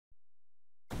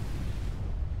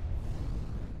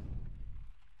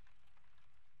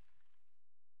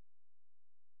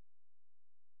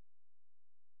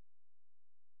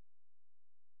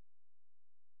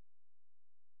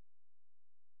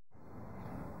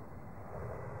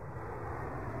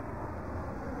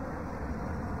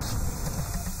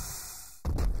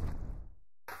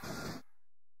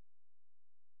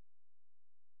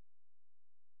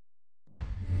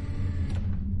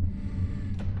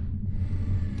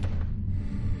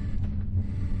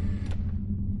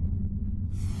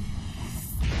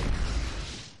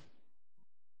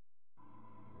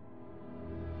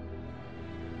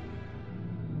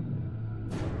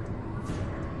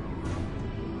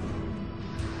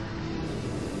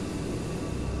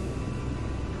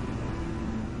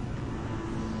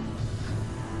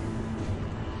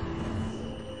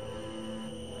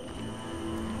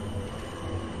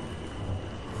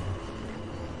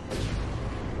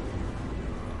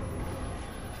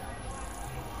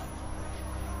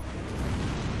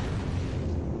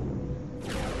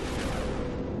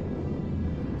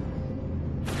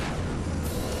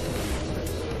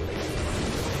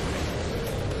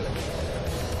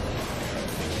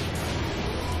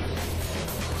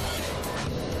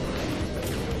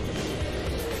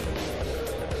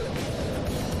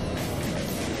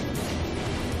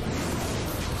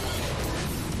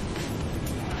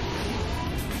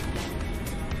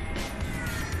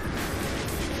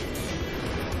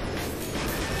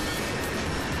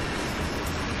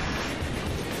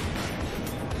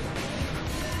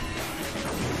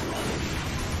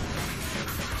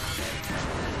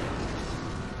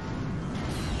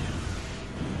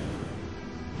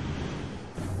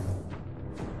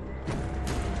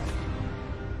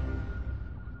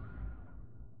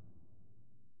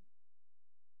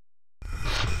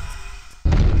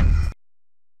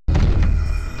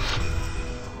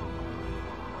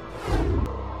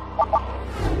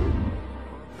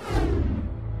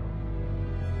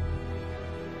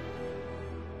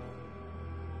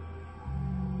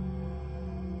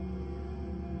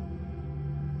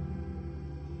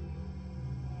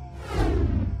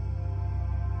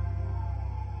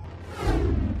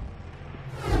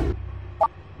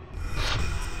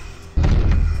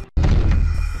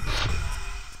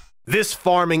This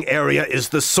farming area is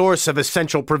the source of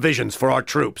essential provisions for our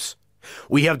troops.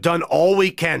 We have done all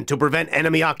we can to prevent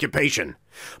enemy occupation,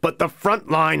 but the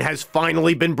front line has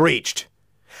finally been breached.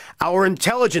 Our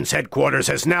intelligence headquarters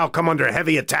has now come under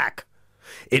heavy attack.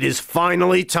 It is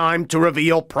finally time to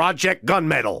reveal Project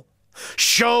GunMetal.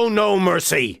 Show no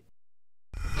mercy!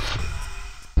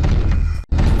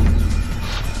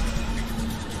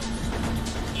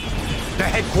 The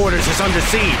headquarters is under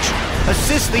siege.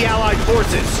 Assist the Allied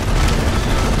forces.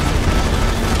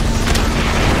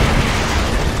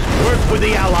 Work with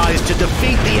the Allies to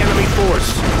defeat the enemy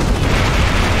force.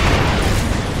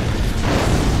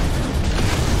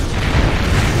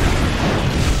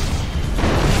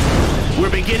 We're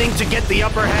beginning to get the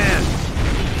upper hand.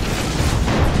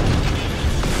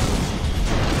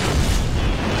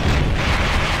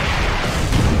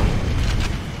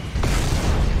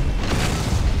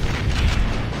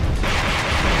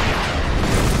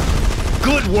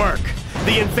 Good work!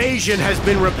 The invasion has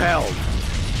been repelled.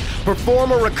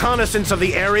 Perform a reconnaissance of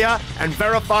the area and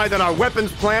verify that our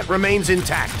weapons plant remains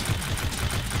intact.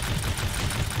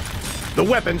 The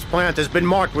weapons plant has been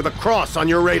marked with a cross on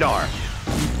your radar.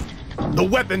 The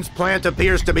weapons plant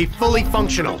appears to be fully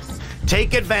functional.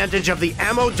 Take advantage of the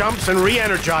ammo dumps and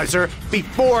re-energizer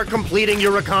before completing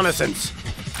your reconnaissance.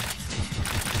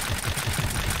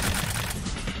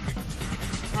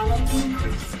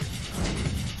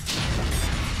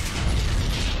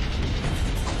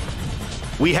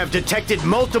 We have detected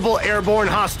multiple airborne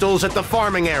hostiles at the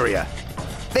farming area.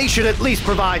 They should at least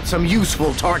provide some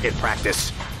useful target practice.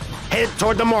 Head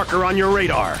toward the marker on your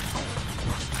radar.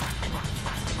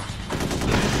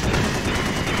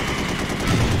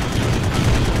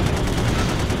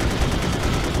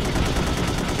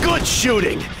 Good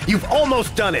shooting! You've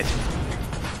almost done it!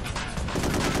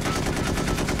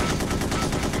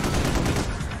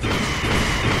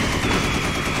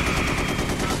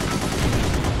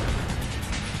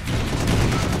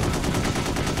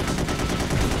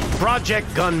 Project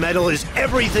GunMetal is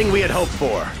everything we had hoped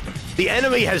for. The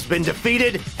enemy has been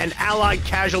defeated and Allied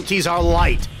casualties are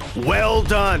light. Well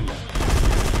done!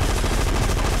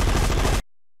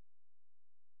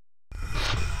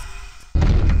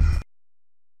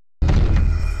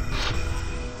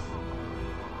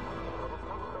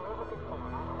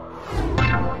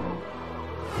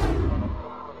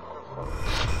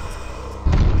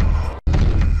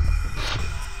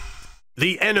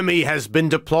 The enemy has been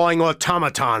deploying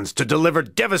automatons to deliver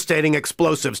devastating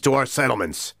explosives to our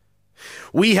settlements.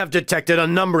 We have detected a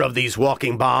number of these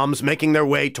walking bombs making their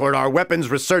way toward our weapons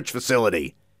research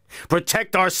facility.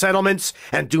 Protect our settlements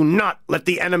and do not let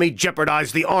the enemy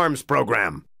jeopardize the arms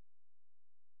program.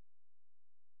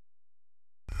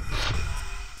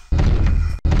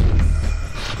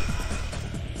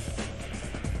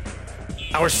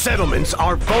 Our settlements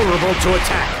are vulnerable to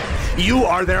attack. You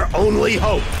are their only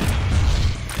hope.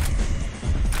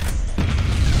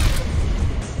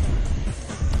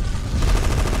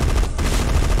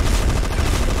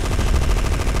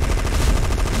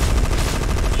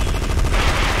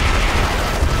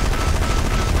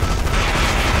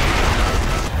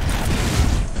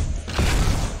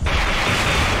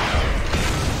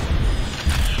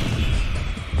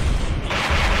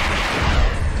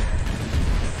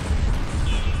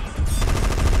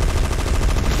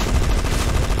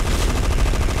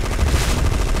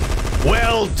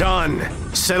 Well done!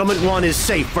 Settlement 1 is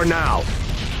safe for now.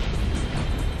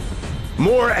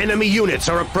 More enemy units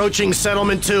are approaching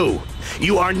Settlement 2.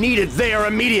 You are needed there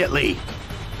immediately.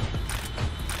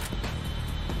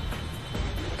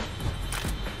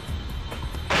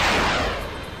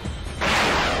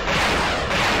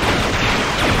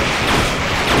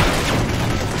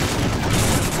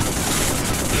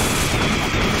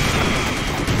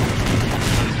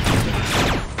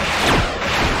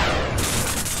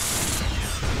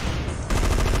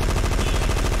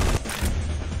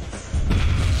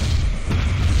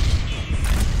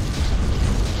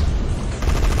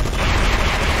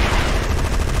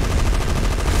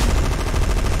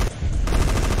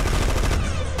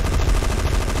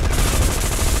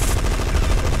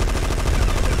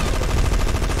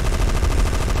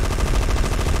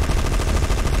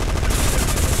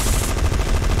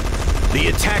 The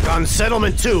attack on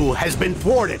Settlement 2 has been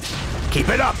thwarted. Keep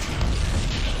it up.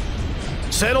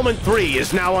 Settlement 3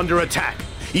 is now under attack.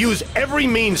 Use every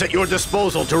means at your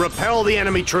disposal to repel the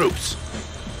enemy troops.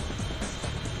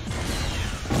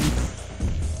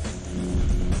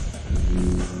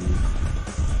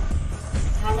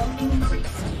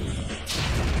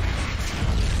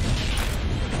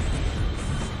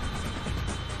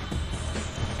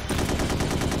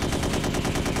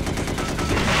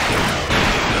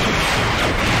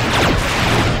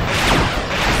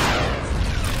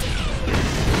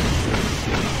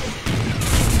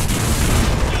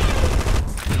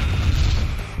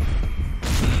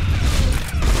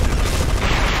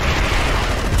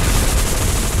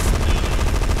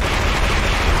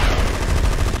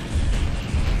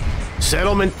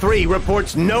 Element 3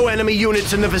 reports no enemy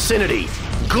units in the vicinity.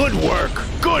 Good work!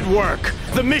 Good work!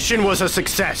 The mission was a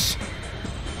success!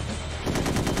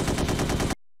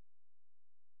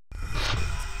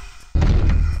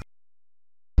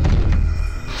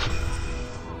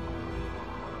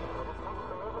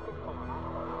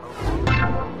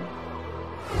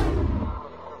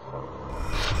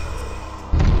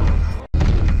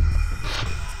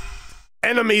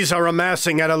 Enemies are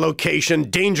amassing at a location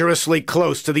dangerously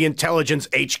close to the intelligence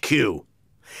HQ.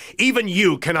 Even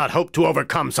you cannot hope to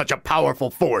overcome such a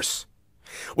powerful force.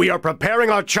 We are preparing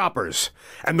our choppers,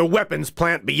 and the weapons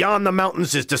plant beyond the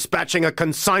mountains is dispatching a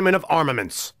consignment of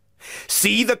armaments.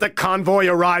 See that the convoy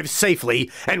arrives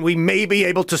safely, and we may be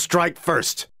able to strike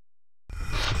first.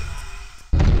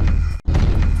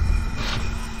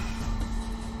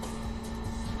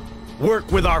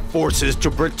 Work with our forces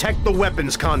to protect the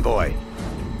weapons convoy.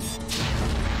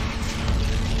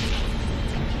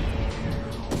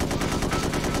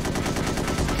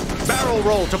 Barrel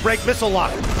roll to break missile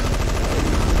lock.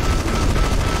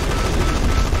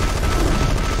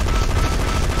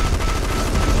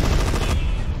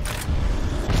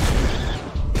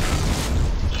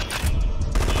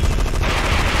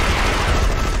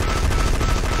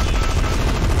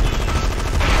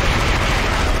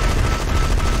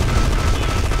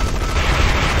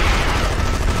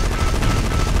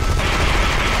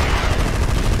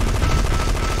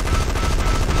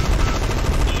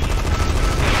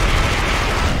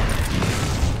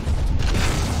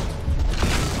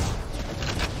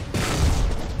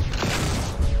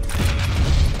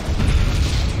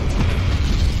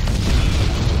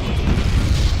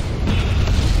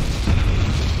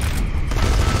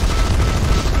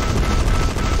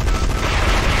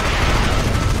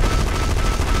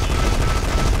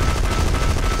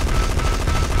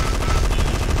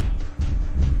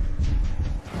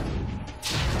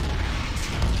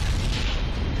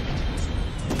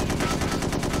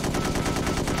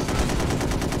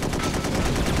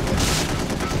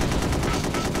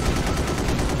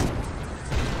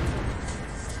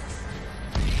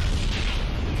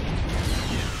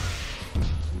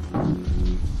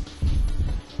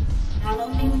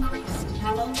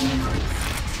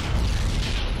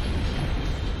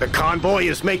 The convoy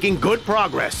is making good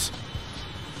progress.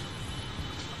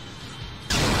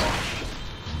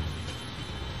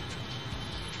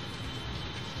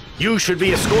 You should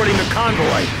be escorting the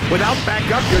convoy. Without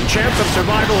backup, your chance of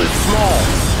survival is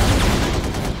small.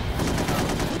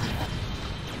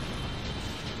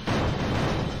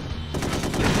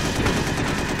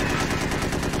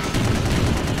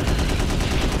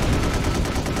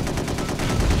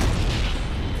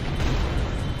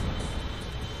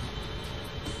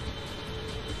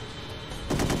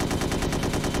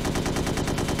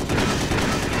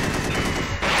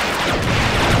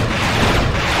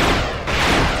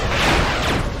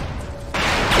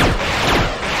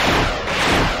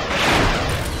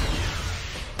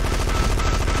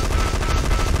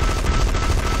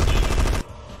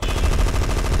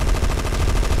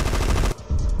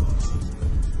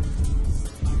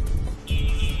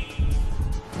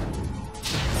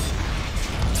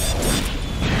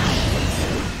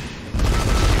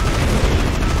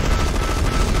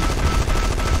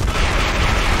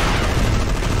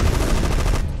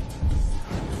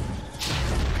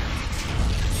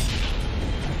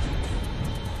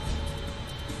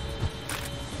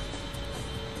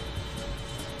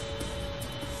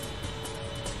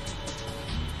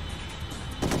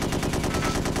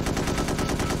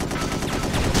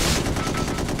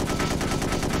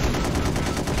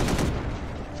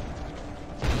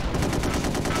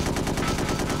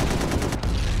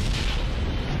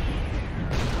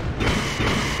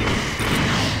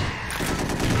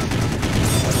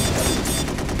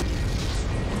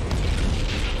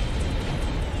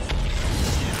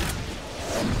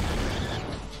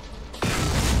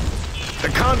 The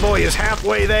convoy is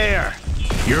halfway there.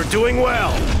 You're doing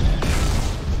well.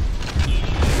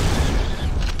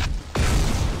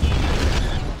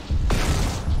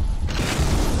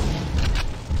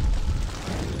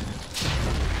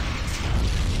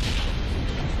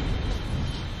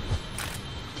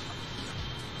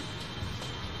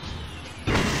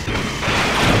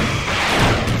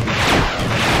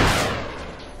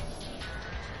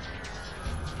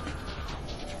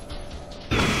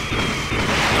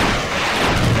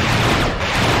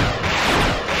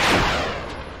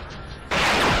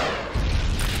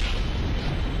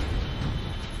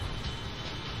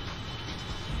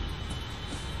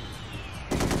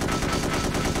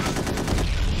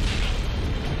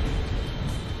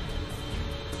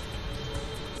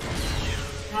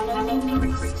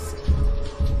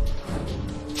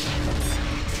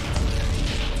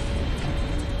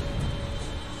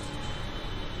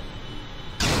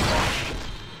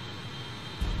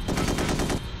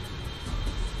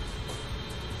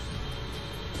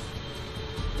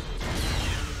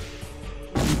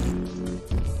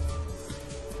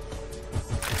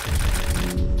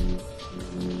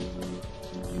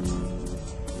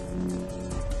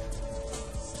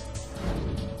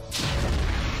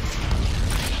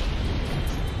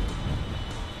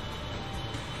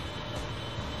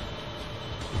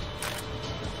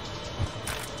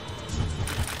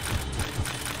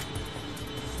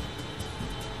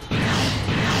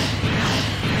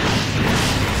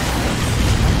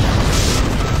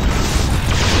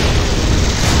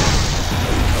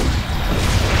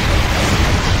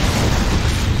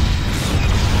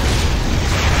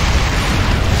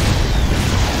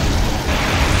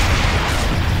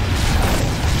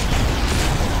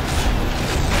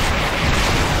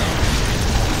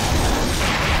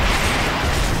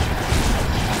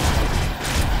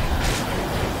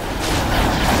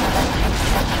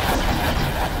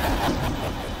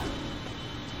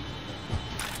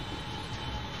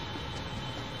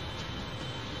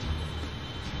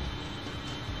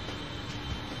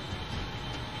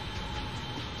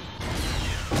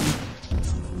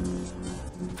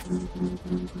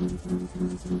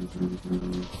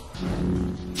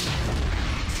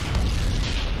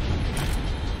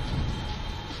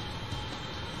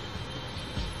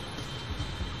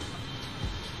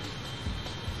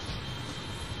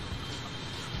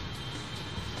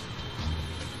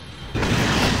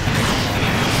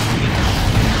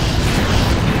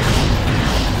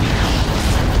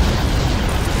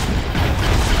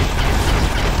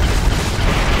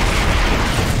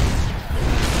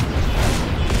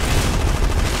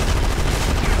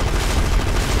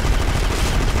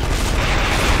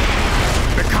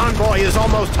 Is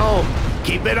almost home.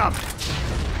 Keep it up.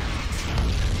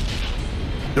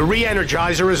 The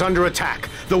re-energizer is under attack.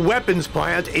 The weapons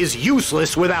plant is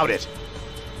useless without it.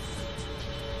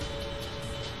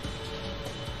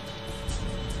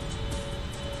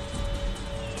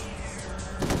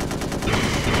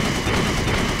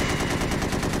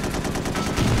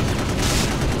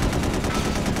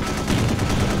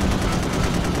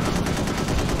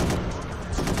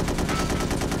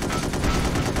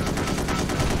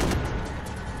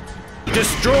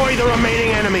 Destroy the remaining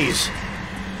enemies!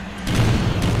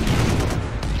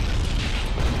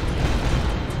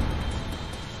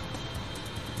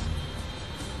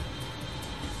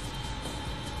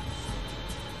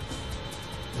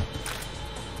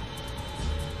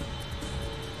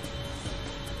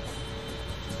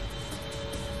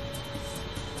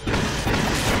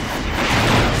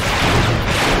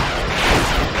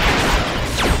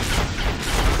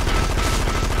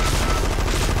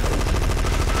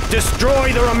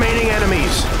 Destroy the remaining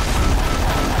enemies!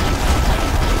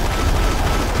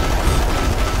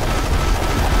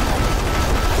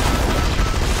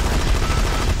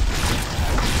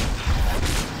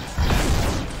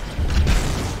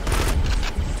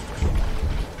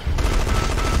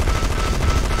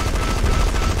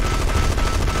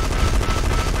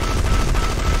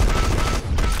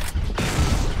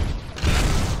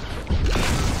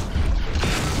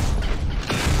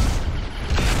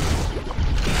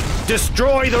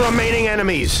 Destroy the remaining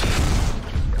enemies!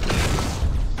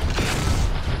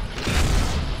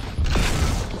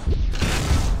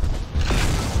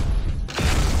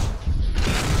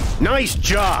 Nice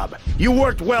job! You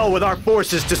worked well with our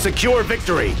forces to secure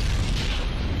victory!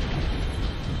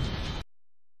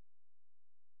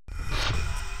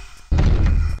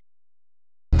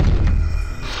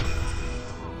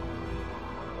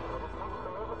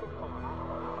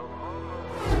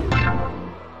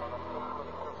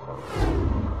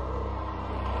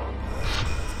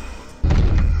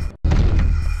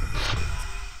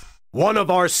 One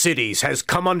of our cities has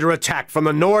come under attack from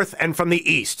the north and from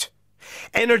the east.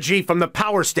 Energy from the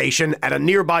power station at a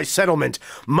nearby settlement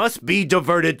must be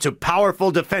diverted to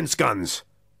powerful defense guns.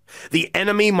 The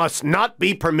enemy must not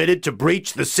be permitted to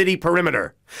breach the city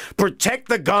perimeter. Protect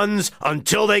the guns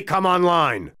until they come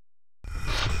online.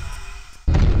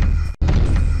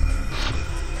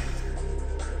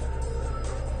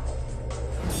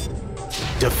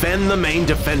 Defend the main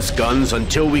defense guns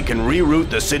until we can reroute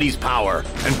the city's power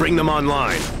and bring them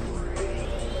online.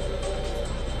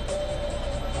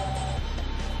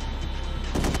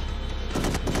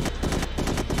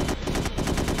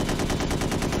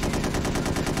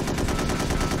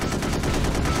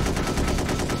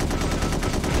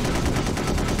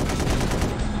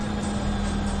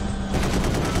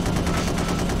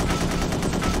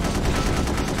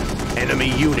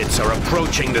 Enemy units are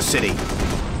approaching the city.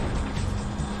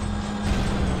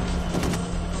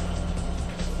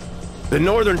 The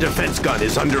northern defense gun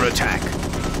is under attack.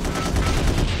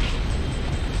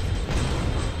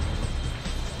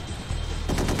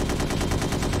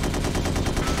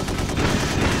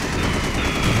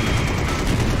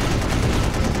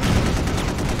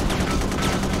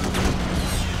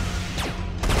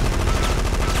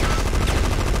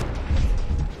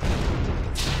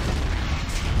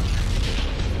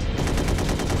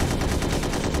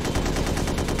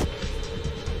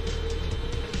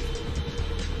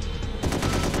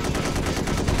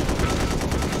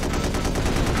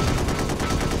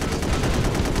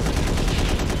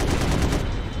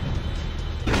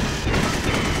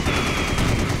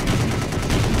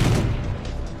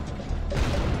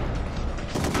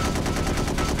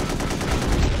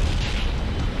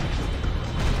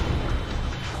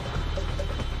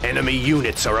 Enemy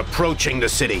units are approaching the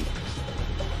city.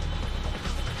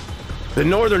 The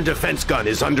northern defense gun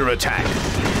is under attack.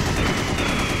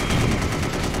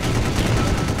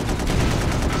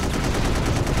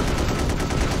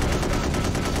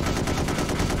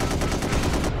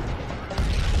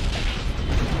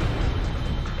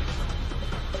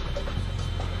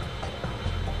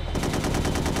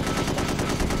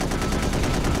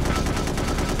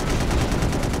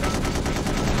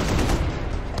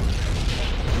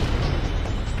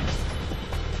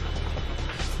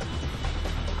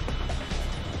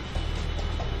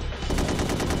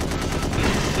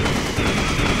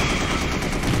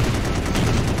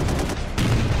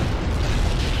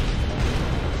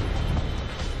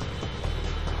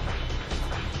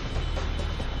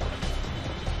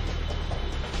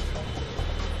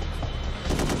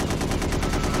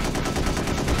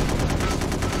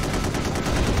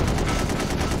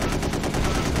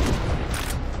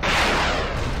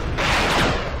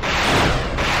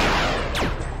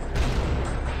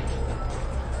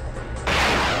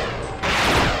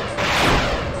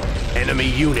 Enemy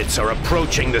units are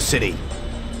approaching the city.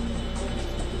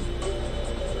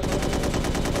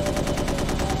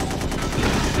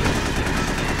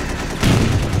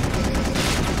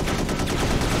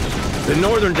 The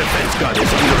northern defense gun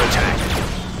is under attack.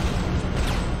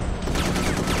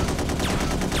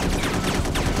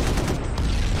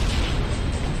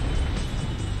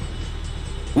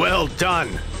 Well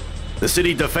done. The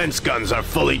city defense guns are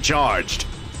fully charged.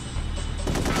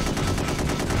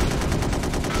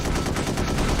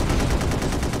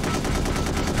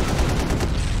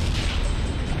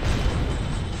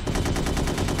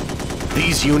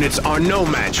 These units are no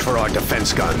match for our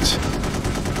defense guns.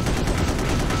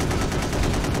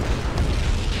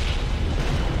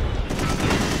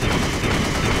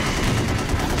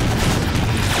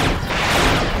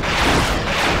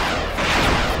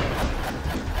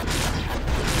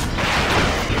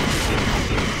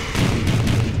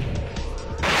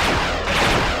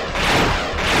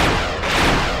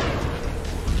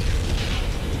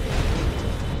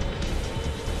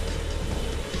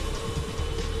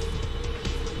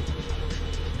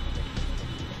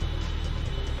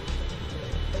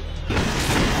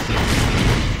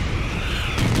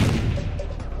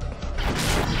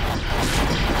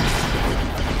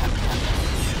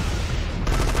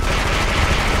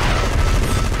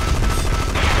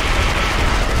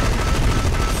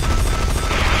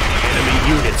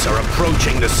 Are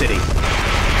approaching the city.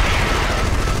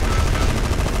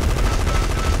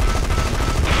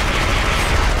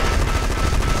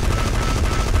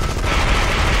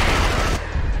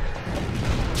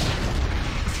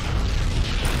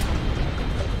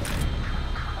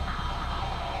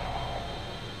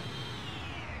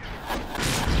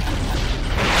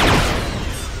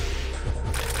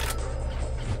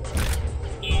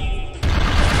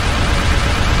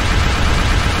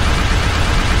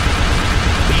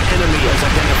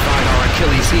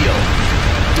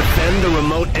 Defend the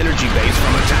remote energy base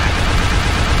from attack.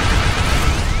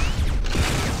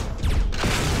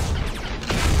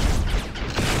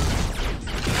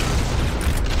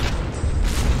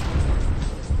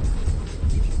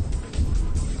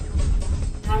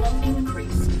 Talent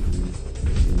increased.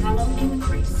 Talent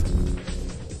increased.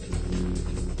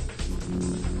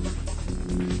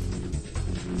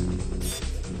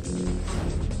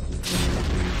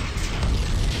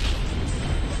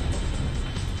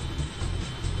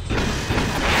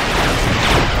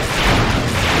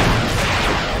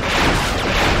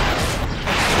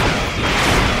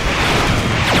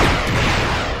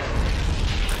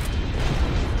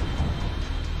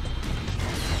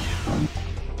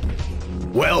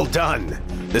 Well done.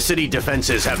 The city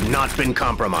defenses have not been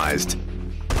compromised.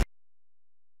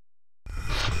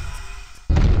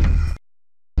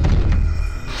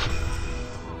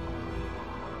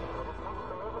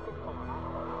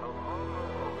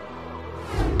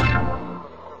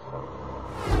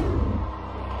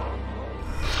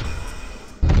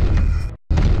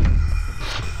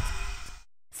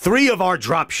 Three of our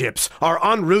dropships are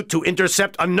en route to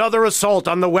intercept another assault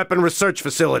on the weapon research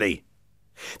facility.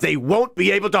 They won't be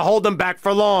able to hold them back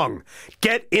for long.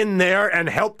 Get in there and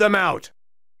help them out.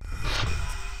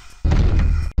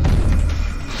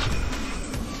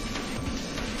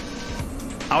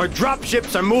 Our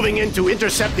dropships are moving in to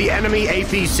intercept the enemy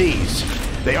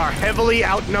APCs. They are heavily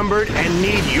outnumbered and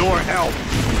need your help.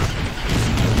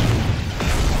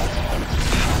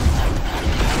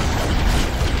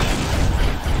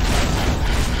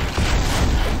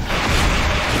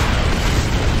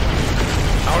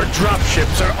 Our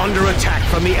dropships are under attack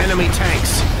from the enemy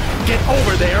tanks. Get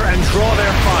over there and draw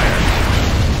their fire.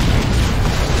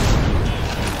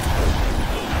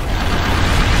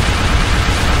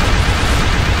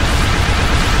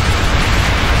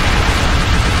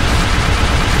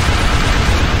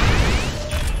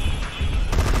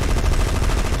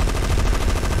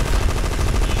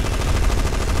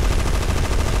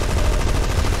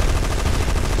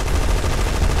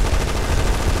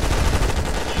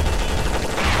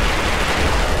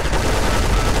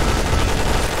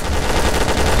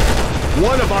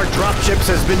 One of our dropships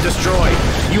has been destroyed.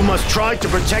 You must try to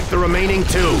protect the remaining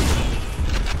two.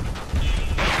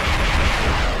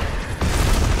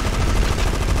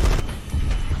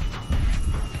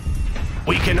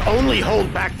 We can only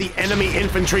hold back the enemy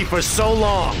infantry for so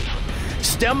long.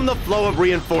 Stem the flow of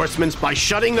reinforcements by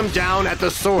shutting them down at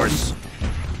the source.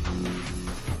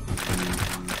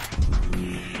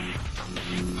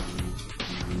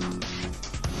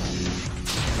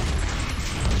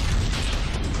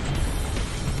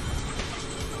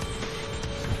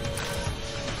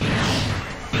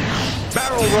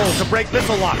 Barrel roll to break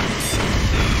missile lock.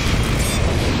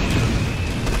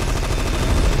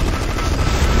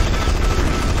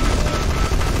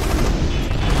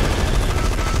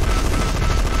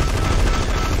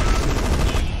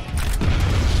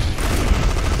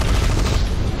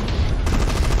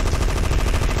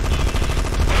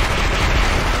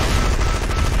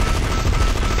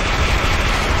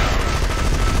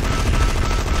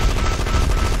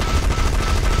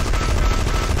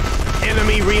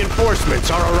 Reinforcements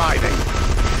are arriving.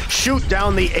 Shoot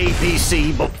down the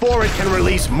APC before it can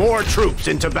release more troops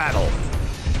into battle.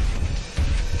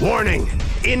 Warning!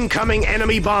 Incoming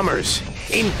enemy bombers.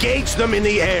 Engage them in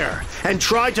the air and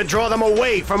try to draw them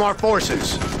away from our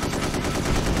forces.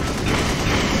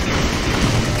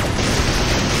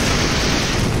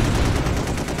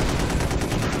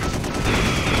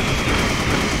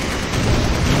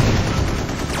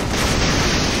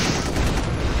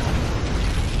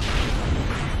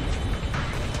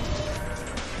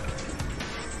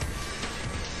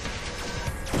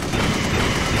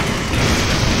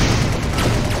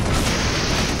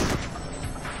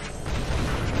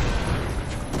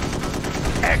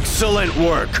 Excellent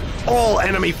work! All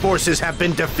enemy forces have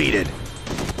been defeated.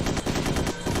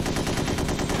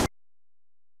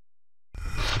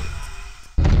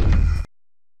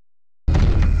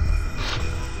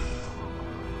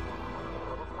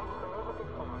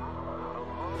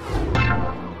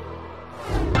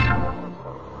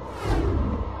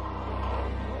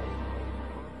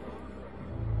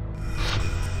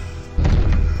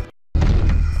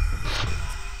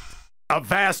 A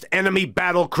vast enemy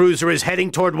battle cruiser is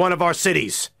heading toward one of our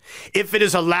cities. If it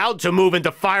is allowed to move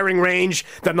into firing range,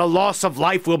 then the loss of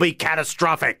life will be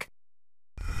catastrophic.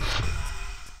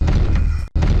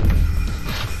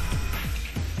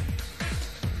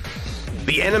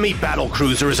 The enemy battle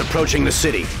cruiser is approaching the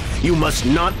city. You must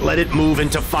not let it move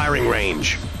into firing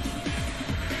range.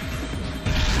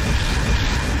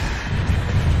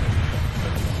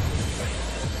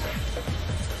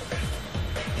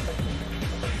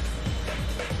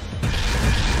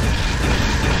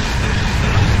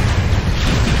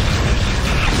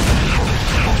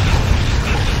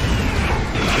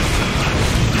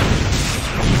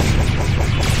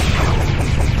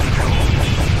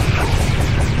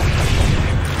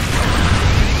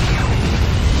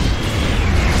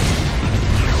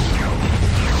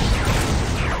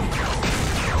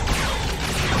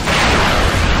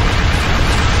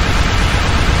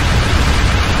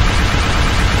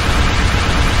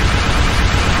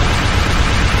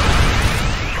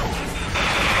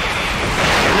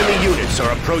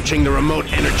 Approaching the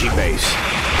remote energy base.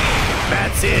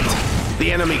 That's it!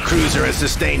 The enemy cruiser has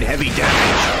sustained heavy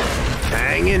damage.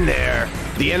 Hang in there.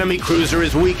 The enemy cruiser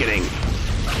is weakening.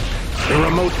 The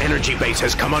remote energy base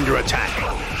has come under attack.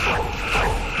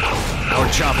 Our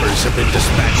choppers have been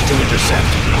dispatched to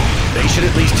intercept. They should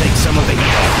at least take some of the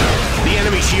heat off. The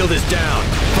enemy shield is down.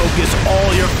 Focus all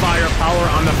your firepower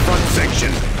on the front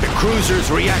section. The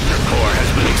cruiser's reactor core has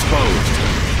been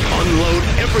exposed. Unload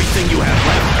everything you have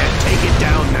left and take it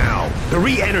down now. The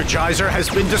re-energizer has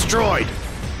been destroyed.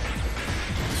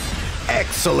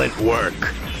 Excellent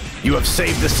work. You have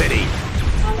saved the city.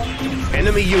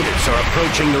 Enemy units are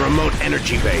approaching the remote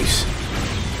energy base.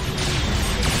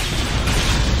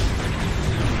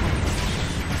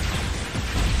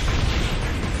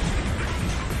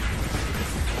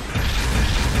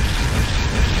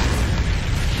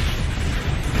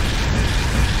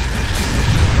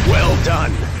 Well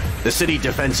done. The city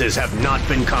defenses have not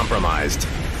been compromised.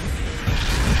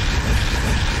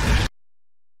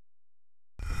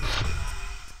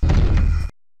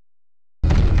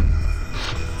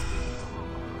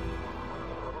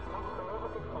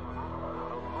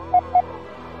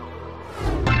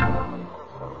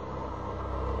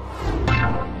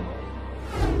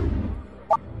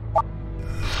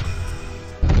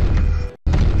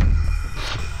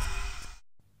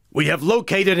 We have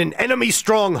located an enemy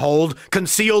stronghold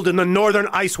concealed in the northern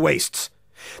ice wastes.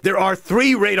 There are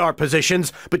 3 radar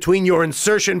positions between your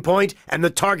insertion point and the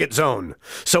target zone,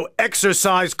 so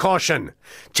exercise caution.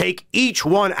 Take each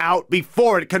one out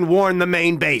before it can warn the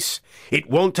main base.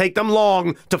 It won't take them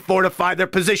long to fortify their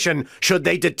position should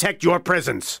they detect your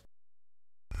presence.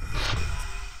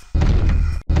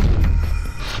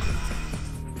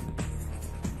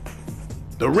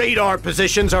 The radar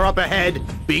positions are up ahead.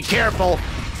 Be careful.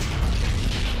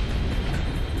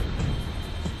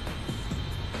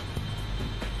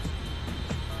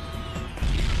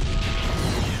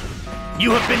 You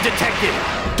have been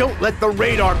detected. Don't let the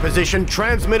radar position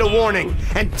transmit a warning,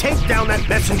 and take down that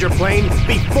messenger plane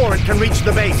before it can reach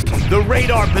the base. The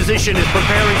radar position is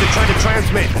preparing to try to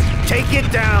transmit. Take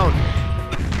it down.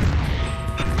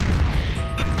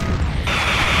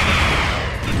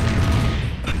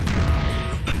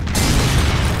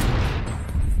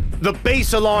 The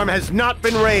base alarm has not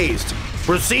been raised.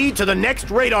 Proceed to the next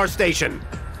radar station.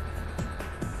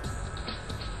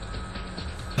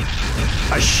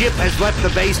 A ship has left the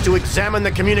base to examine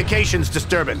the communications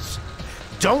disturbance.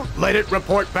 Don't let it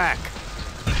report back.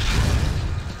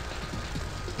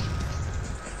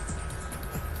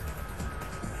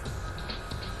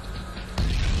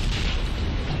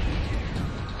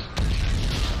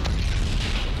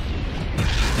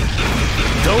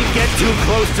 Don't get too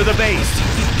close to the base.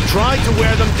 Try to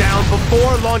wear them down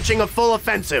before launching a full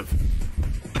offensive.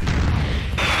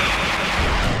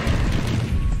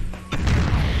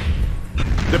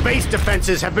 The base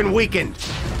defenses have been weakened.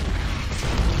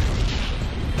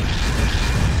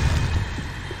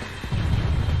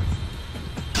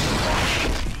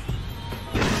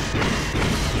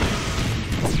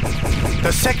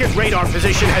 The second radar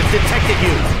position has detected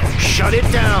you. Shut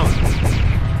it down.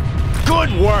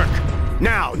 Good work.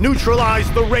 Now,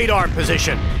 neutralize the radar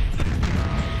position.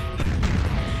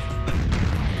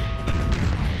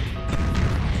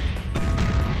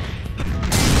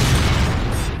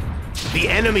 The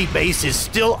enemy base is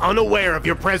still unaware of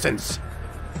your presence.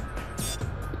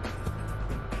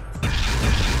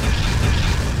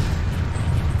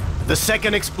 The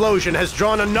second explosion has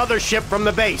drawn another ship from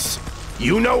the base.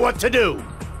 You know what to do.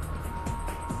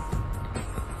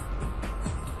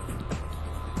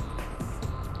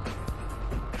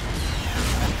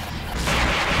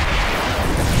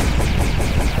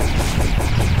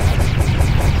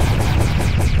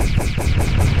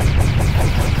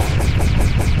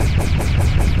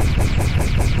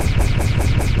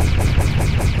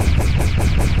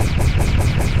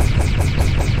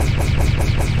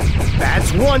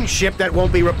 That's one ship that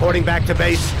won't be reporting back to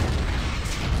base.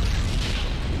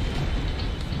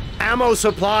 Ammo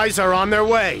supplies are on their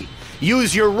way.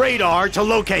 Use your radar to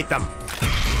locate them.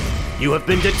 You have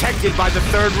been detected by the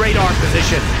third radar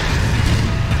position.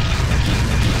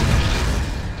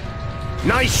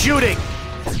 Nice shooting.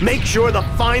 Make sure the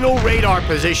final radar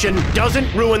position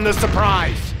doesn't ruin the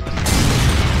surprise.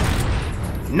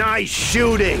 Nice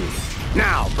shooting.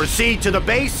 Now, proceed to the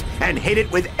base and hit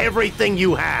it with everything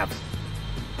you have.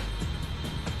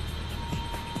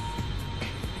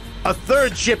 A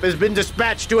third ship has been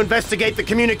dispatched to investigate the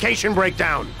communication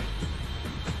breakdown.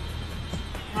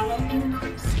 Ammo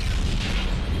increase.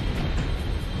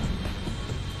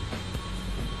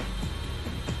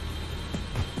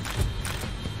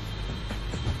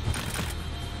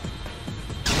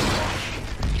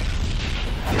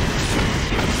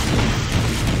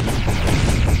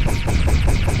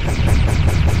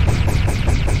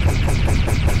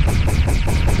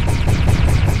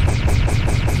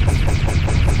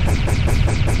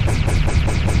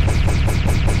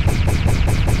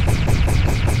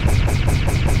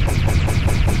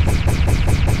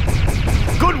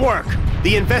 Work!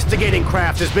 The investigating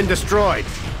craft has been destroyed.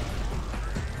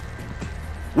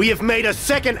 We have made a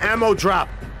second ammo drop.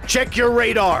 Check your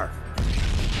radar.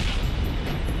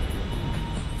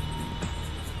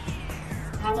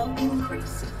 Ammo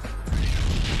increased.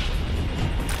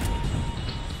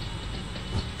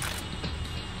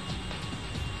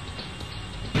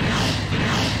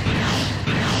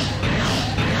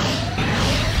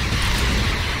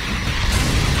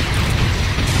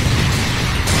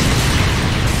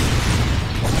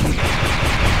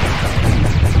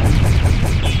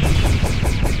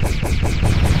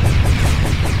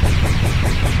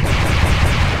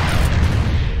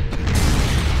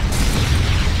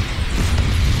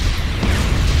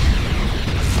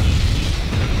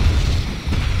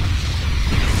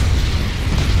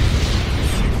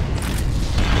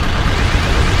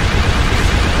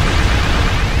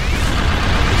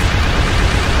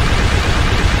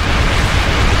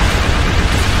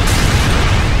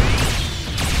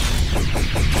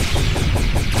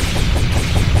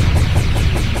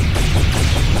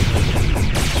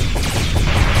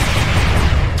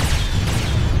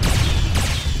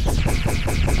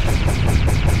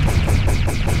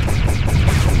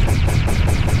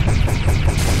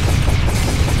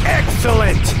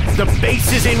 Excellent! The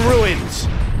base is in ruins.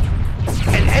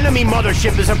 An enemy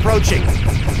mothership is approaching.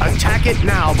 Attack it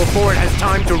now before it has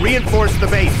time to reinforce the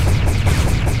base.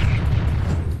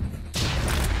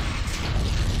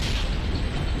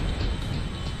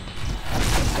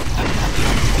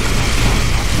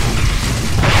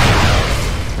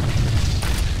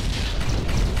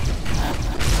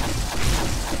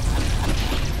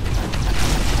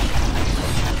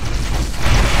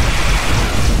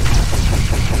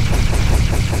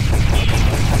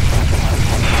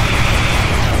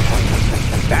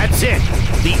 That's it.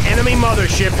 The enemy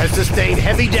mothership has sustained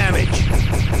heavy damage.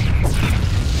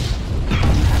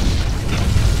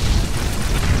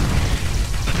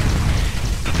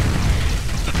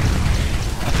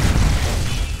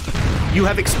 You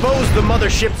have exposed the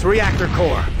mothership's reactor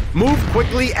core. Move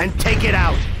quickly and take it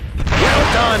out.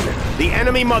 Well done! The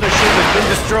enemy mothership has been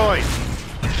destroyed.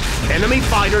 Enemy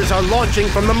fighters are launching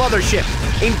from the mothership.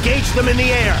 Engage them in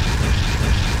the air.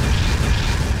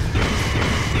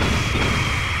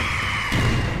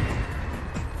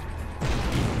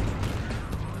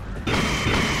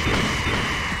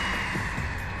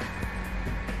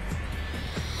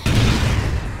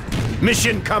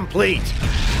 Mission complete!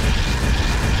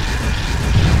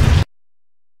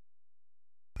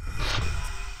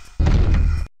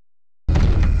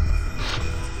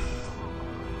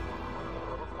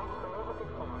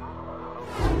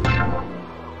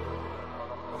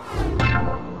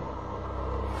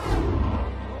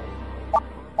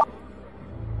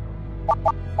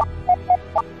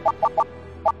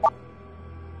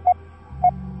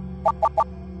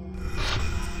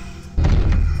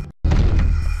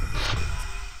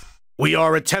 We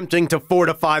are attempting to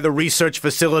fortify the research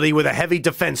facility with a heavy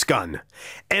defense gun.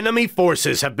 Enemy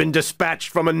forces have been dispatched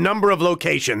from a number of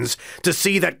locations to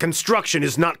see that construction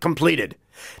is not completed.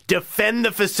 Defend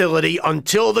the facility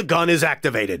until the gun is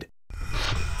activated.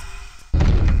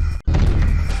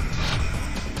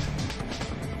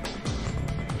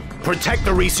 Protect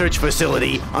the research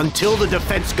facility until the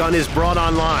defense gun is brought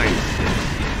online.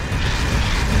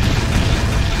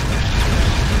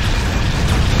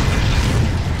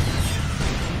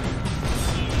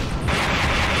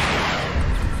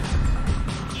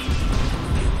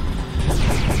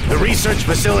 The research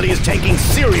facility is taking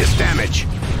serious damage.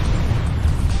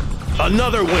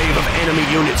 Another wave of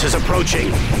enemy units is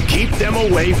approaching. Keep them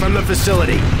away from the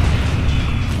facility.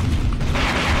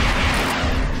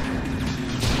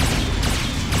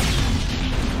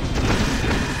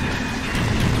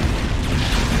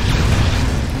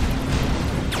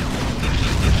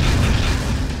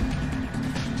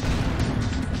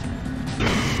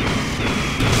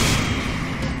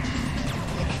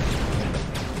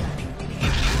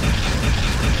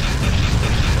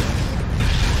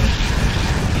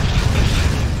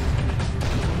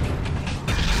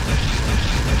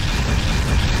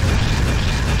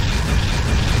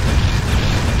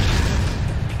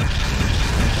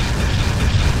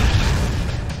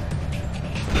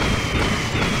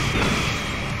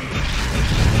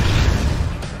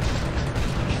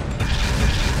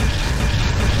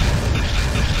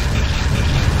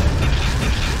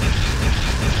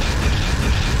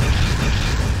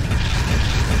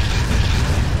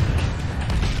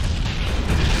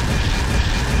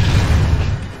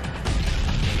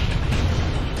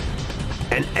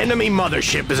 An enemy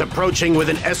mothership is approaching with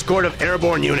an escort of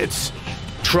airborne units.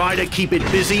 Try to keep it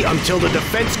busy until the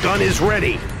defense gun is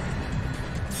ready.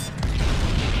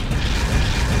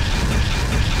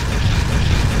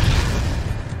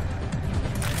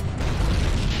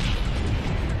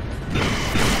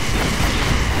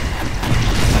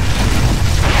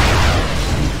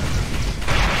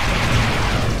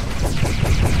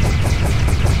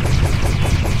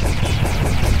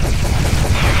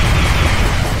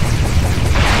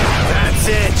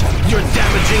 You're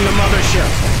damaging the mothership!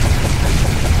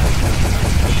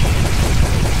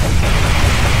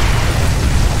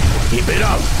 Keep it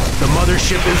up! The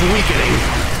mothership is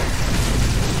weakening!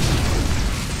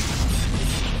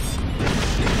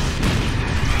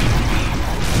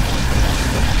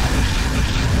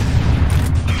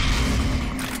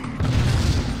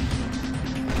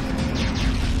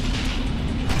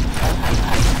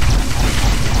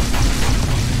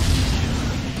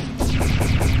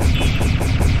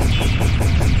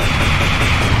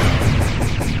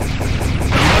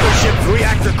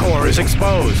 Reactor core is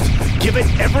exposed. Give it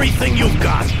everything you've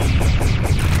got.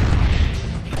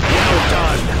 Well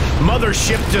done.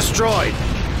 Mothership destroyed.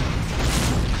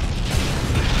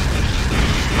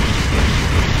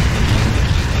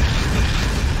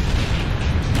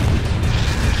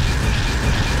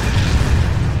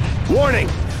 Warning!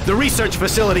 The research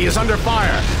facility is under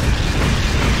fire.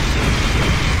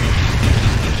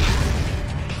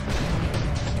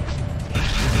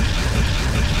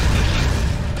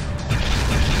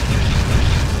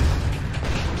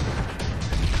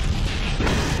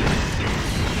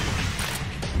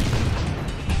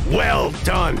 Well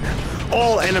done!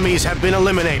 All enemies have been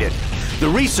eliminated. The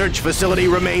research facility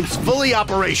remains fully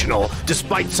operational,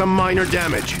 despite some minor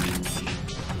damage.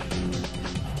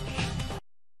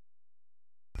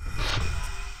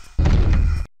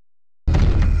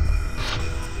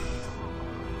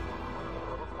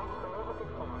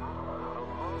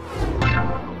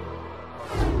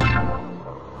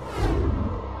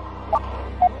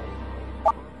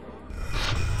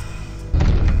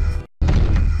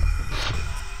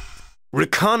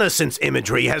 Reconnaissance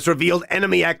imagery has revealed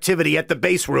enemy activity at the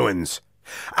base ruins.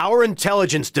 Our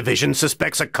intelligence division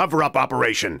suspects a cover-up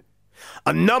operation.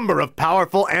 A number of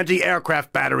powerful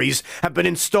anti-aircraft batteries have been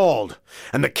installed,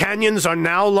 and the canyons are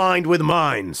now lined with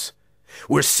mines.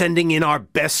 We're sending in our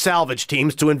best salvage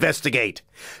teams to investigate.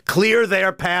 Clear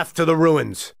their path to the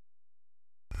ruins.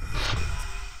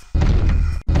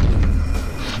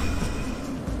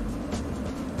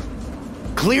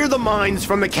 Clear the mines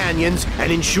from the canyons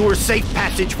and ensure safe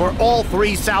passage for all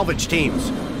 3 salvage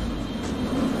teams.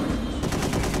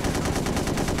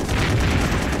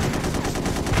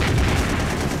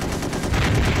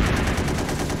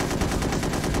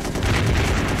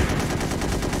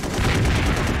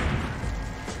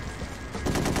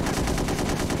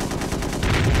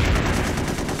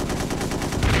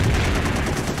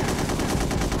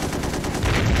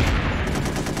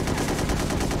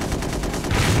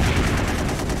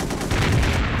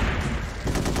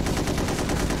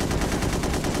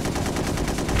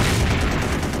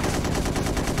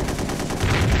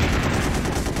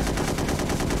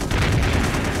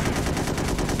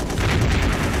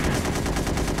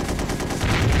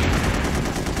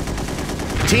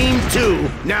 Team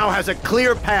 2 now has a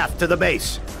clear path to the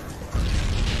base.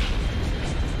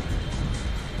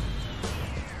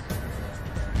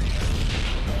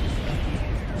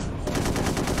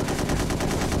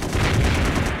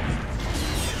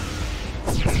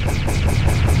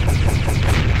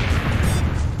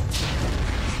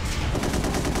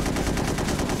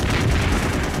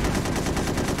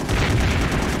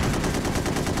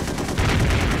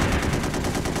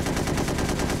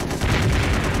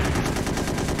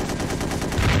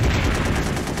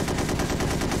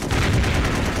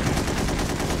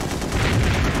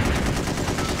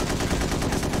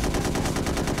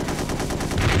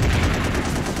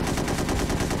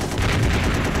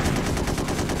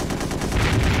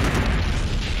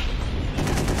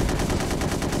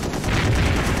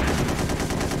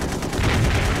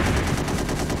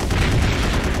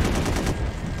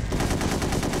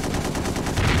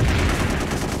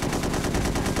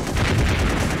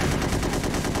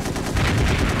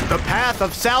 The path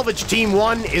of Salvage Team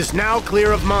 1 is now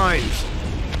clear of mines.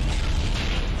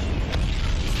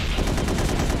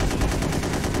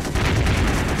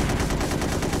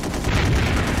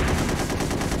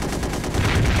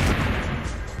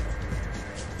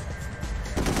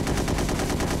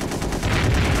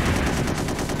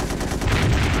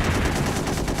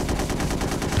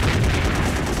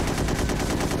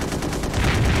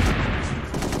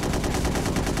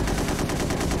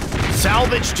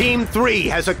 Salvage Team 3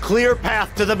 has a clear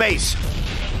path to the base.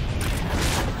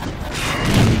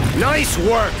 Nice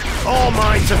work! All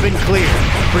mines have been cleared.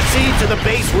 Proceed to the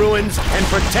base ruins and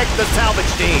protect the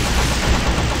salvage team.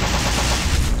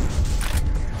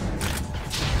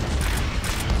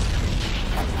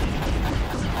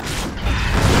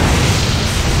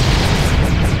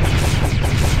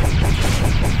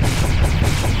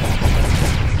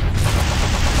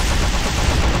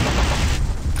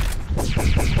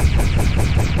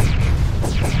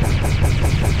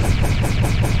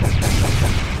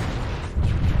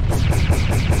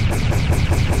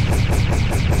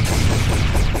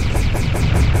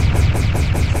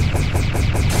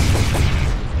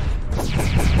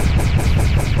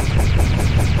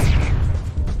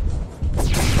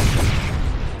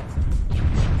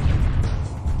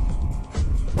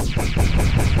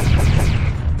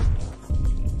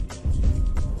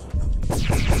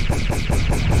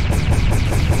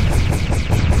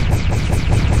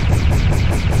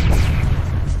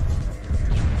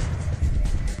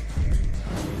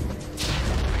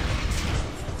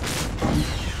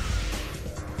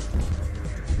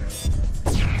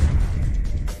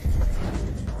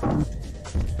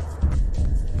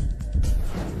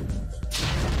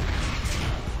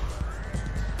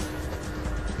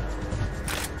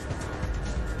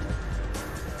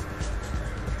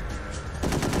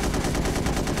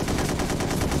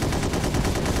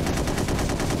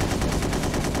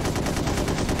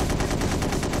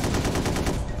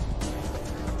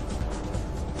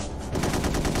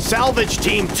 Salvage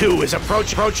Team 2 is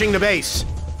approaching the base.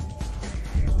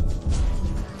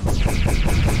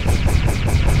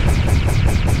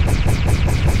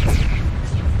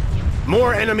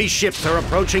 More enemy ships are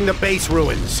approaching the base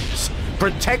ruins.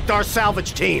 Protect our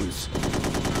salvage teams.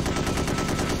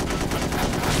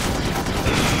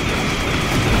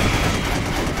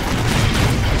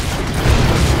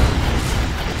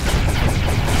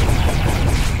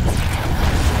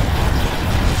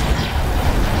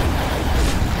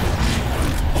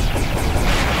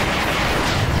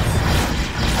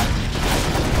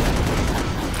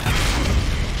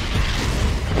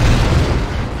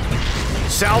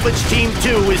 Salvage Team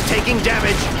 2 is taking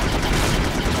damage.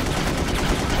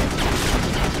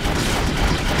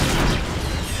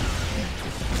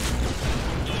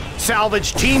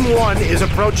 Salvage Team 1 is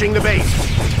approaching the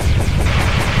base.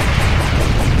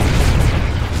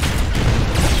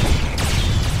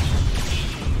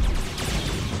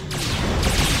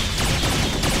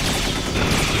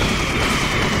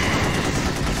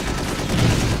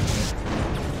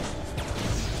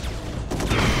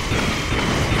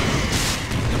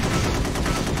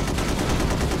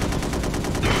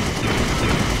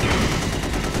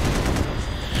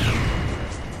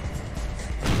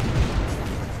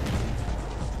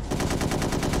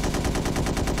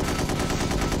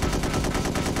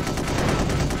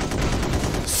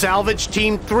 Salvage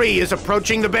Team 3 is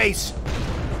approaching the base.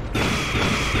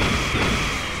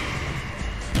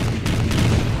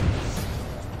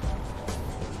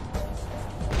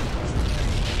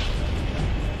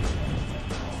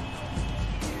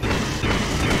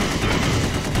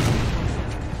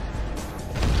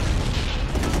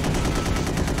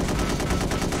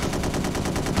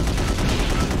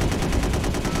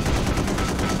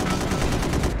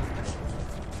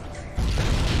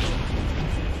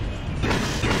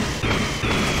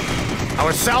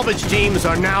 Our salvage teams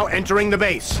are now entering the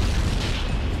base.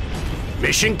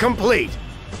 Mission complete.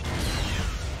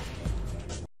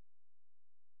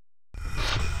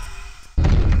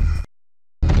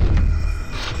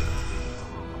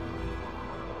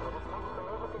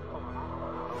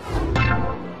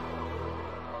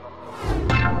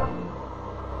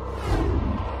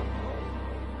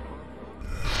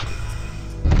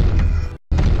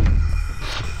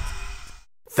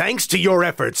 Thanks to your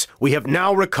efforts, we have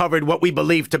now recovered what we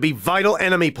believe to be vital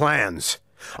enemy plans.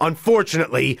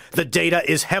 Unfortunately, the data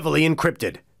is heavily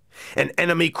encrypted. An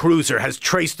enemy cruiser has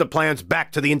traced the plans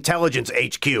back to the intelligence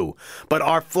HQ, but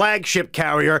our flagship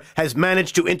carrier has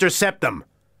managed to intercept them.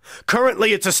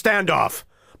 Currently, it's a standoff,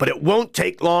 but it won't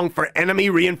take long for enemy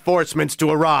reinforcements to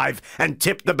arrive and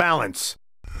tip the balance.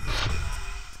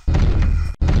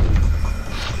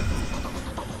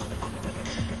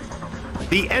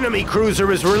 The enemy cruiser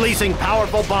is releasing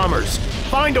powerful bombers.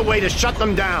 Find a way to shut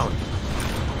them down.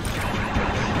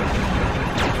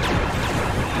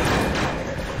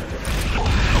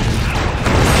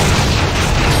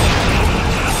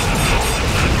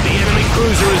 The enemy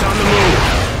cruiser is on the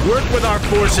move. Work with our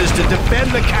forces to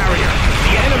defend the carrier.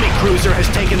 The enemy cruiser has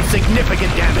taken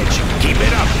significant damage. Keep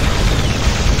it up.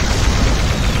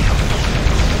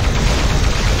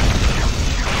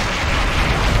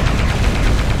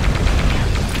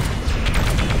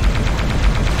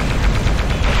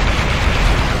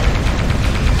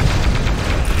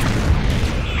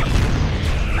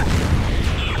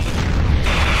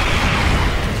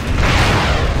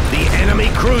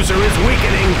 Cruiser is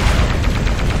weakening.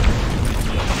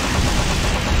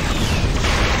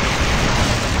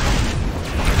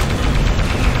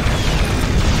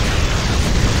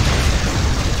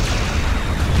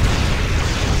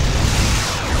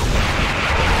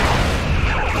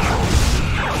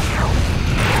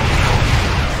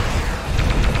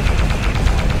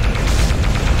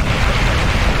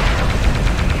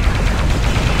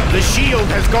 The shield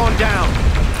has gone down.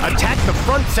 Attack the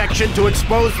front section to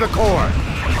expose the core.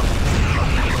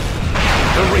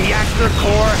 The reactor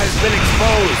core has been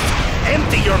exposed.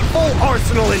 Empty your full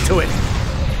arsenal into it.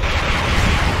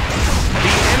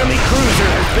 The enemy cruiser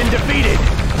has been defeated.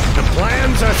 The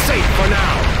plans are safe for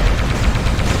now.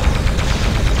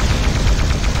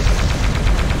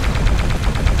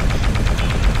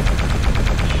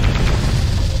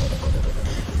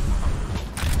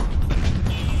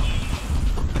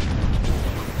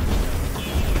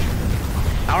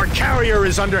 Our carrier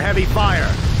is under heavy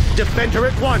fire. Defend her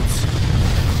at once.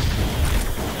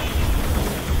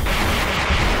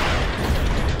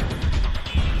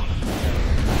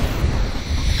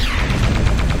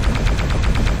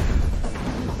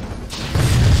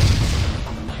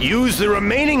 Use the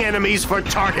remaining enemies for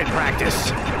target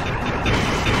practice.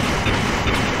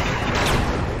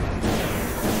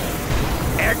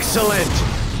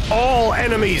 Excellent! All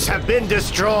enemies have been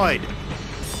destroyed.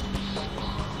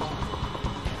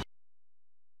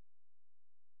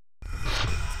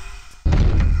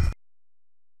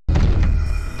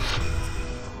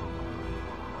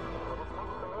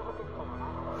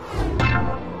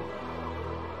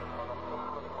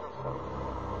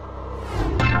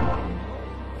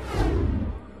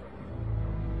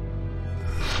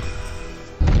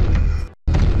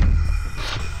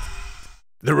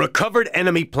 The recovered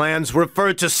enemy plans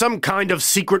refer to some kind of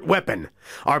secret weapon.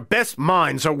 Our best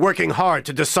minds are working hard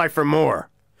to decipher more.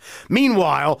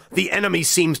 Meanwhile, the enemy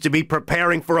seems to be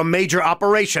preparing for a major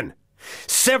operation.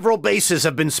 Several bases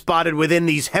have been spotted within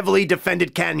these heavily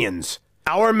defended canyons.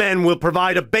 Our men will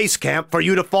provide a base camp for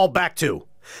you to fall back to.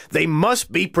 They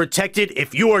must be protected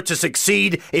if you are to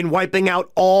succeed in wiping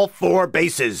out all 4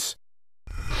 bases.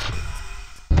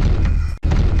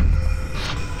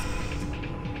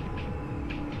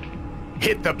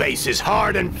 Hit the bases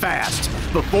hard and fast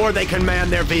before they can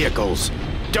man their vehicles.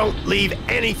 Don't leave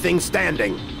anything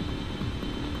standing.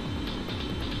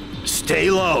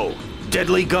 Stay low.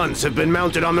 Deadly guns have been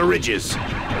mounted on the ridges.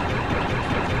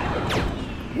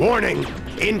 Warning!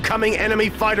 Incoming enemy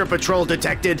fighter patrol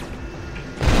detected.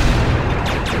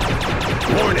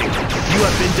 Warning! You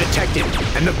have been detected,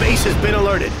 and the base has been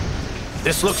alerted.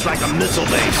 This looks like a missile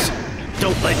base.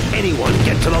 Don't let anyone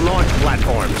get to the launch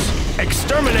platforms.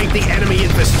 Exterminate the enemy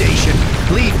infestation.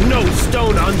 Leave no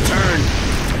stone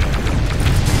unturned.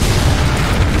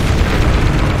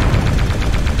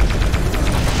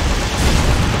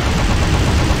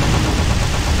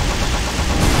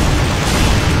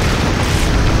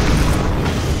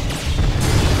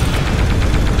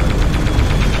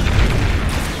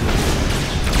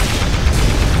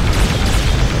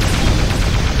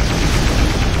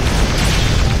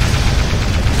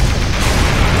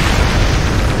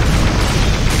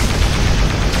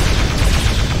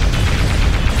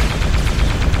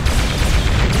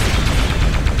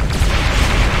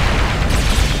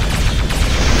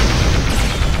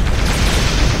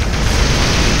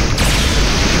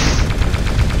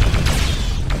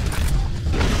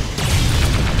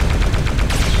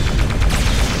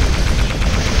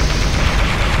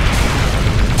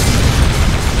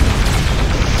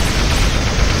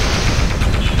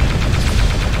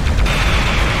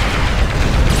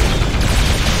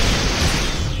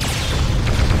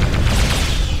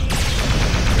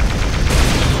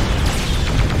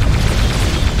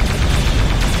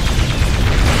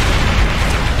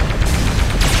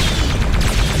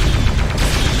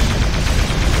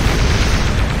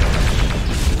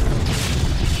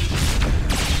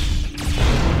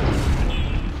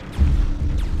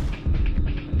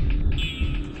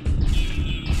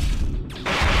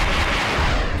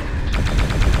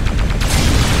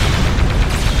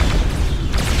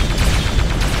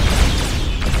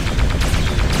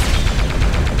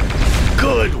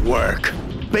 Good work.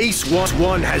 Base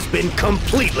 1-1 has been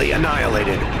completely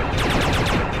annihilated.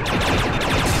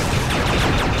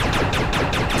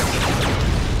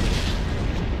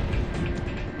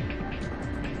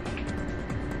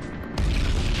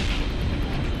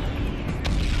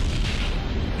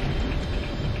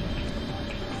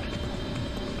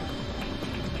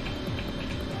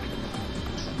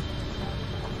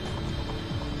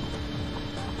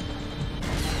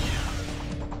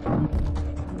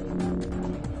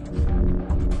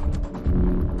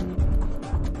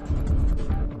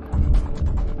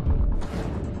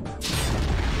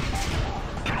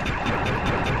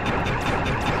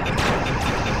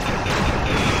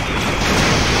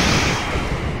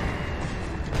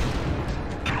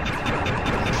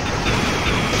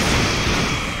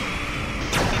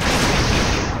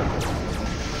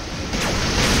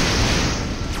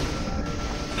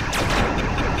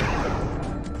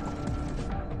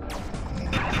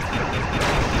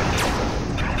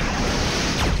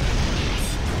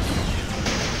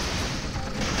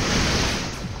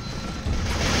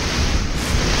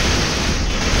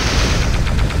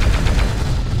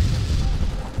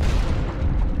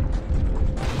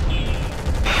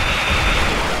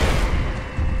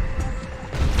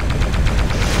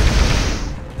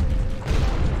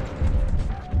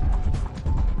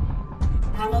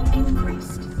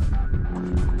 Increased.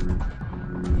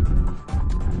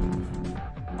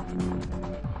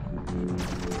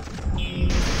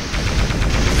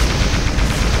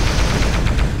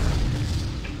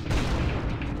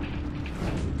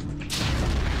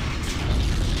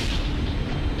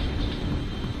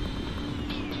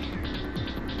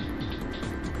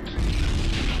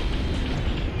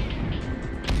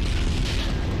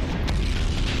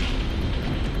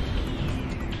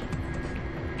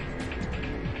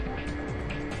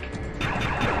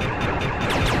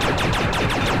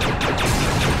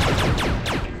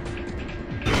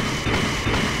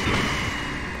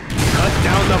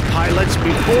 Pilots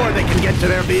before they can get to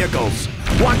their vehicles.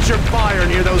 Watch your fire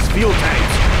near those fuel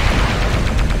tanks.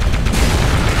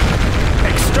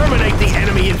 Exterminate the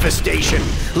enemy infestation.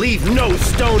 Leave no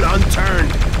stone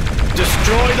unturned.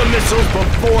 Destroy the missiles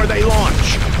before they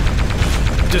launch.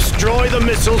 Destroy the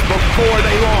missiles before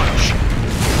they launch.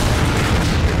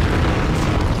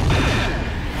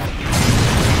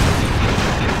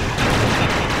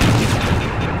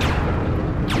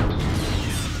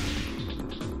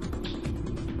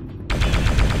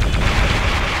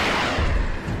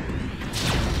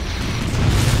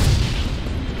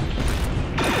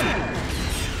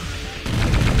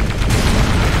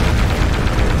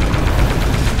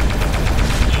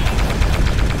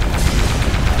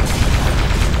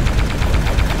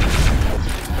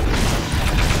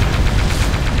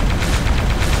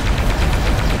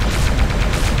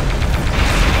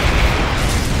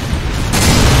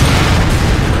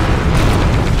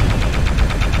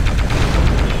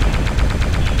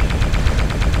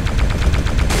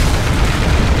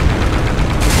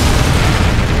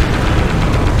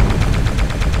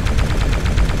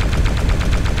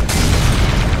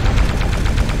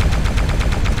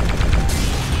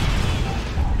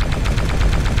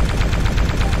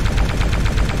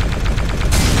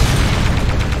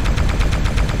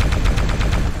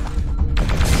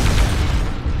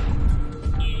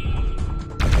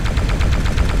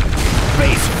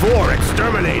 4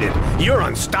 exterminated. You're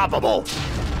unstoppable.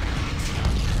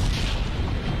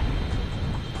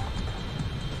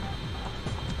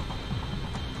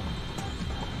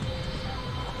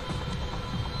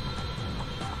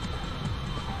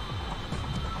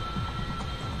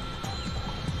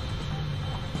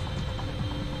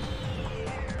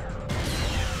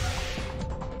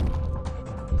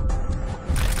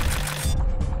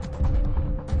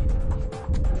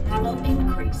 Ammo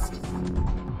increased.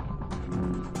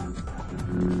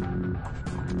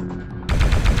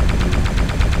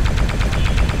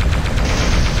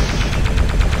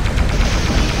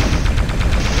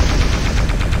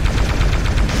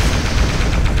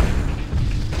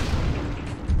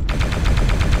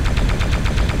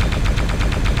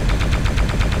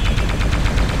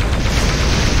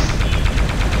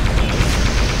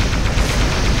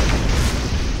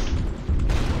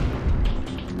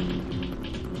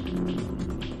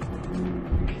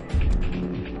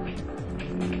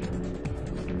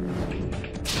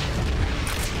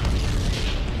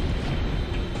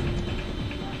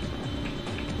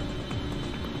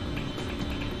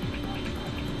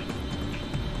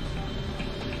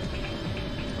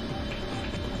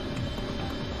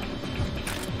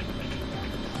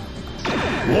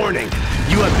 Warning,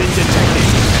 you have been detected,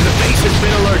 and the base has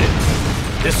been alerted.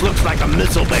 This looks like a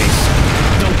missile base.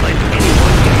 Don't let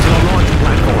anyone get to the launch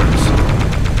platforms.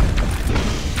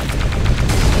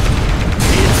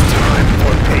 It's time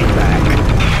for payback.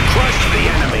 Crush the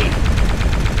enemy.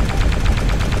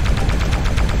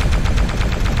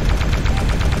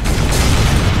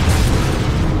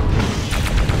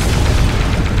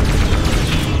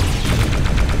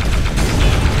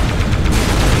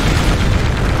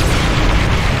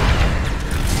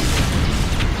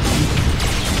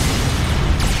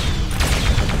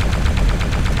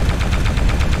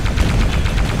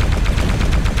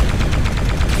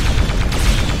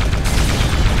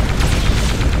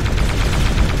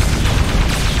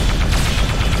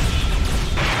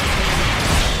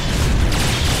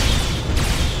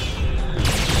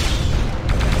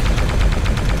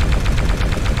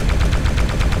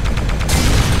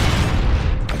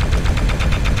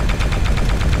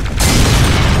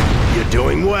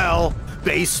 Doing well.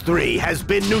 Base 3 has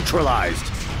been neutralized.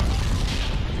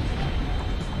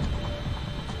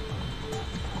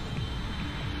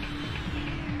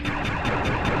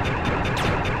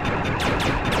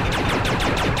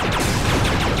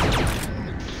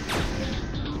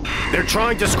 They're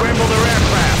trying to scramble their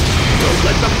aircraft. Don't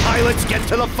let the pilots get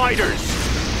to the fighters.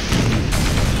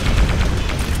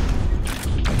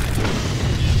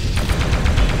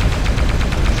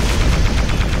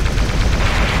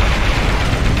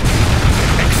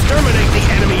 Exterminate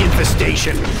the enemy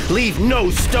infestation. Leave no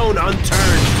stone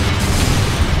unturned.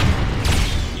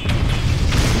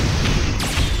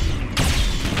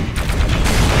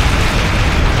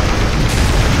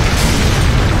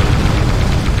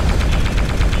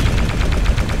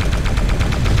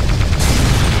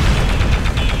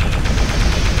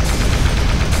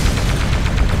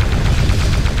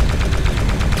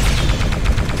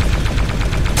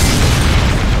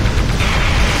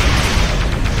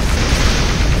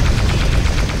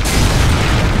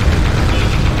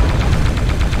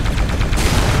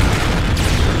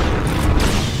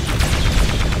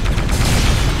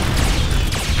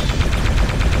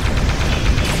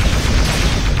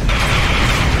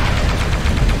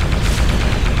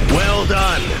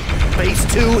 Done. Base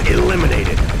 2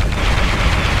 eliminated.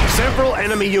 Several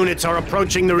enemy units are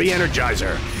approaching the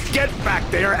re-energizer. Get back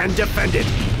there and defend it.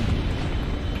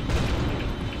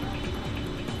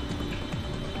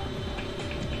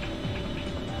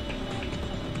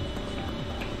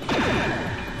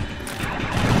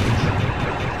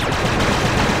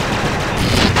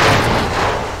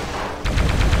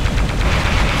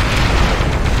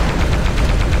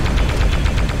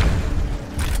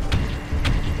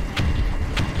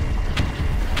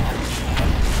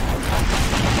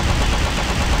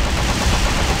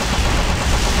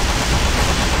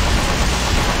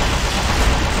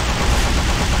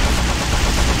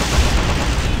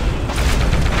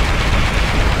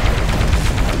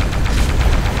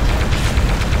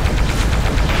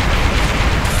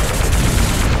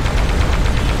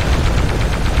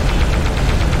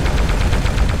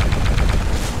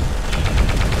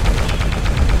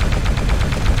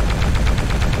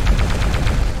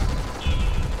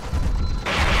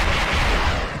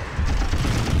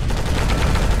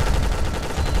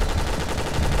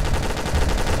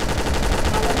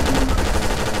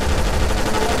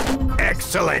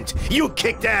 Excellent! You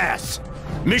kicked ass!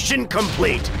 Mission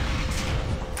complete!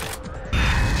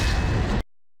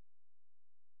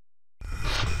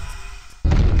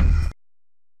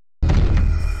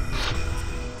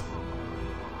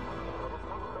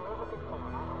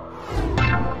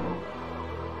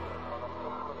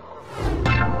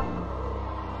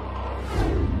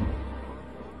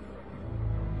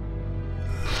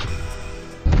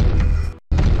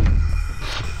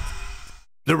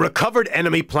 The recovered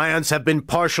enemy plans have been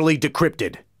partially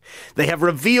decrypted. They have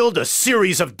revealed a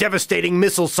series of devastating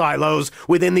missile silos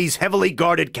within these heavily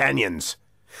guarded canyons.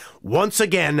 Once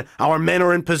again, our men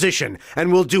are in position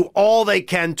and will do all they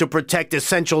can to protect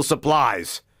essential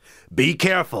supplies. Be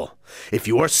careful. If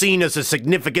you are seen as a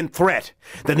significant threat,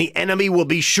 then the enemy will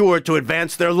be sure to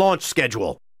advance their launch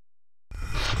schedule.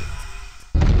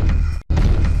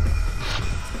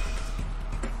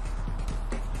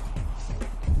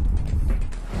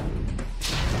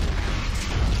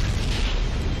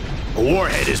 A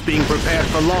warhead is being prepared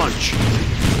for launch.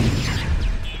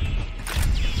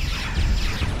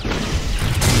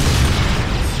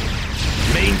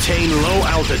 Maintain low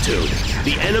altitude.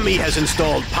 The enemy has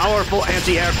installed powerful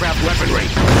anti-aircraft weaponry.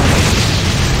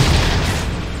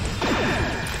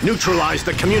 Neutralize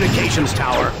the communications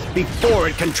tower before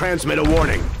it can transmit a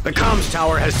warning. The comms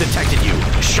tower has detected you.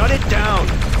 Shut it down.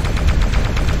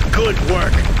 Good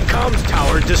work. Comms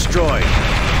tower destroyed.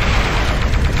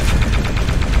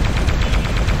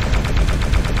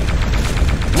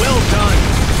 Well done!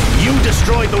 You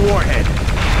destroyed the warhead!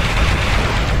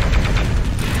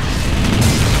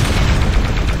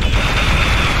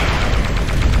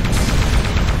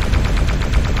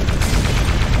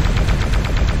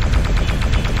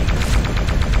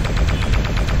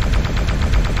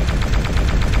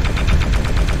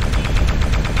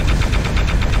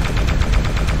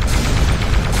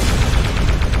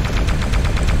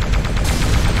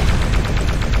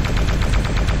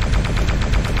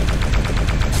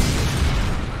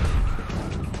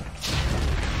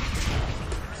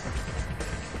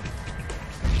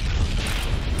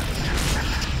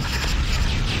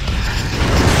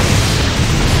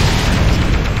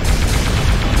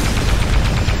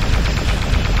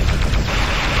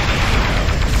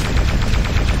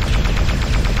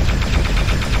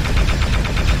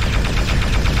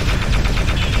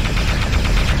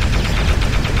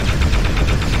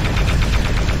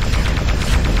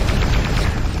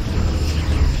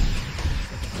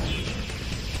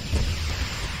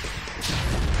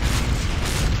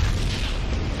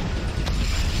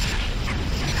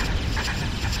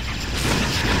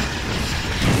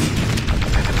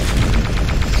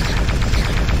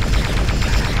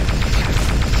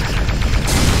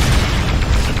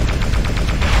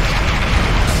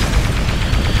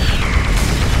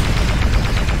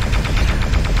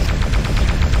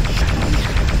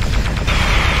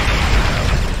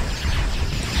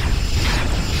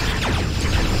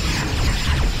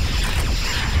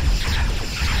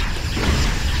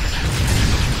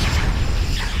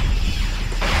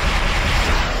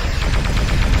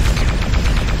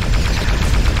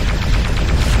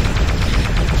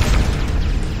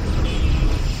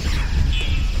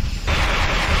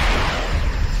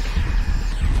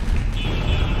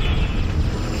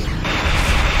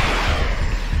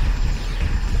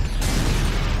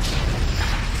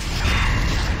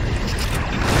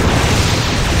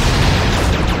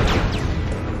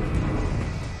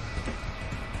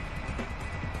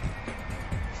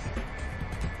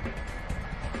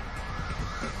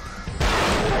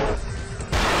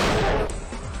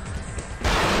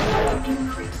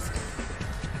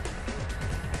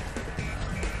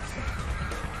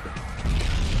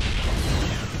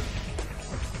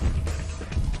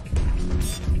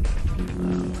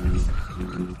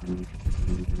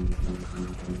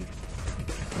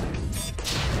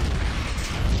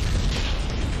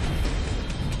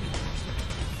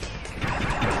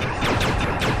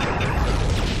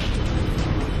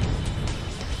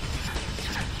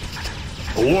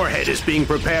 A warhead is being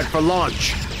prepared for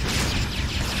launch.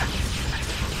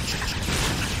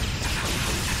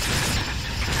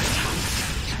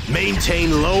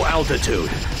 Maintain low altitude.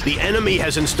 The enemy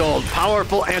has installed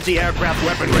powerful anti-aircraft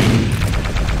weaponry.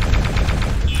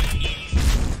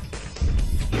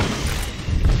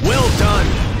 Well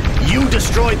done! You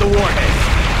destroyed the warhead.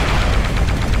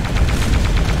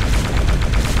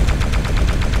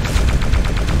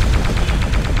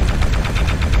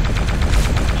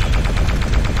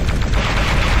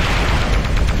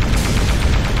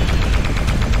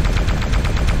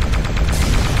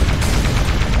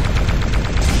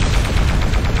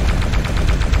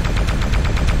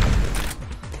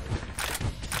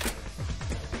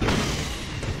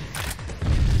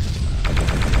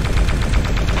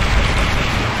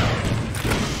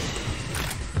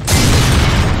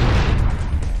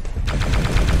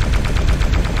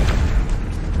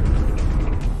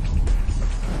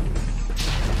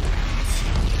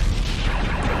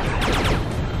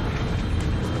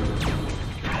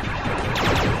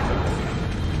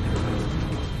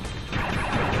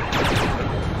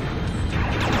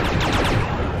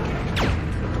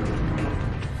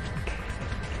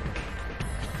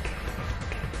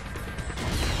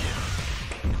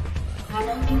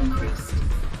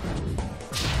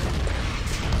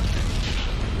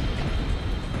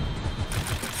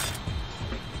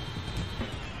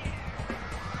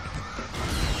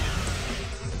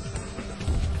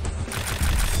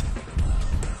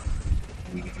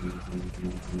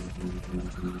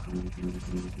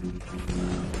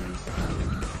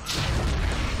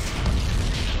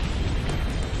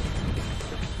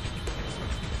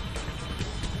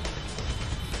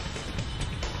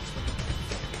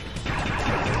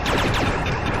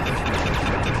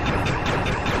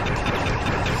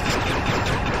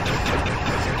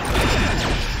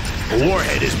 A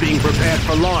warhead is being prepared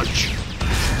for launch.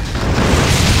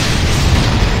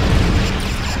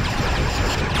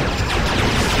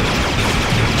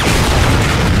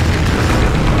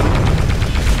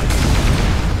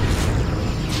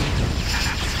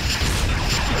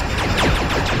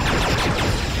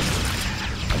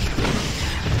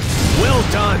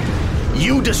 Well done!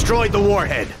 You destroyed the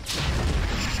warhead.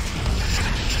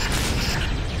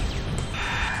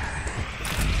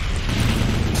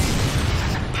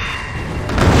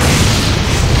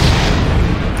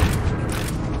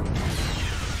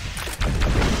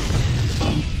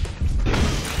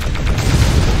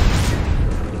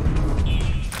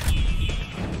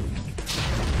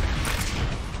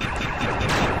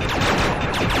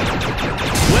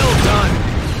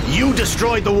 You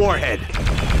destroyed the warhead.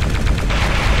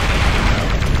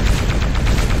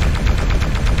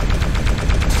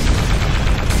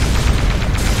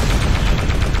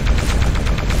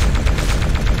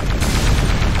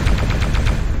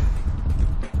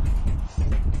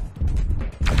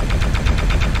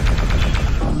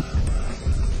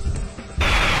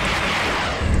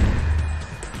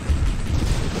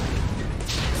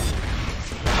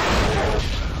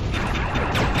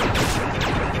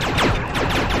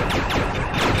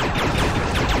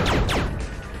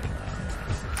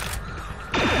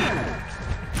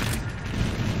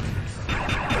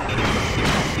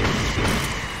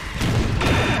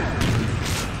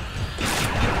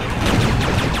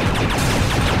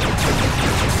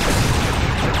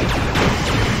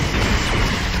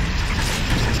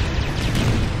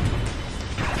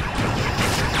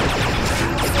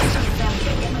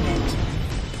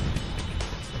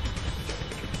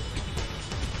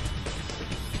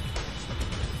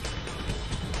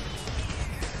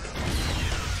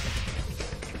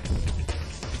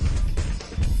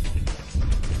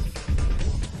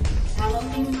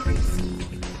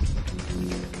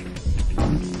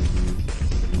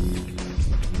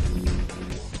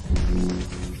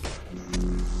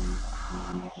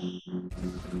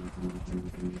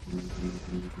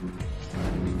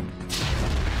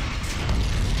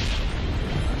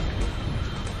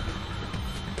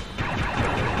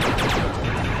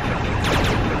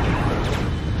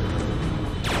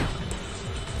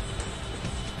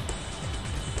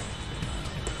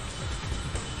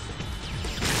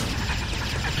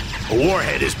 A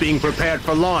warhead is being prepared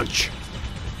for launch.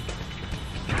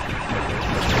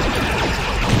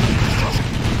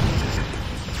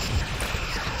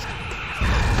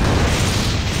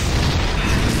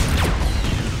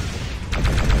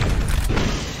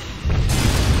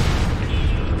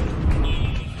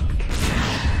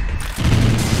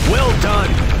 Well done!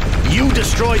 You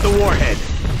destroyed the warhead.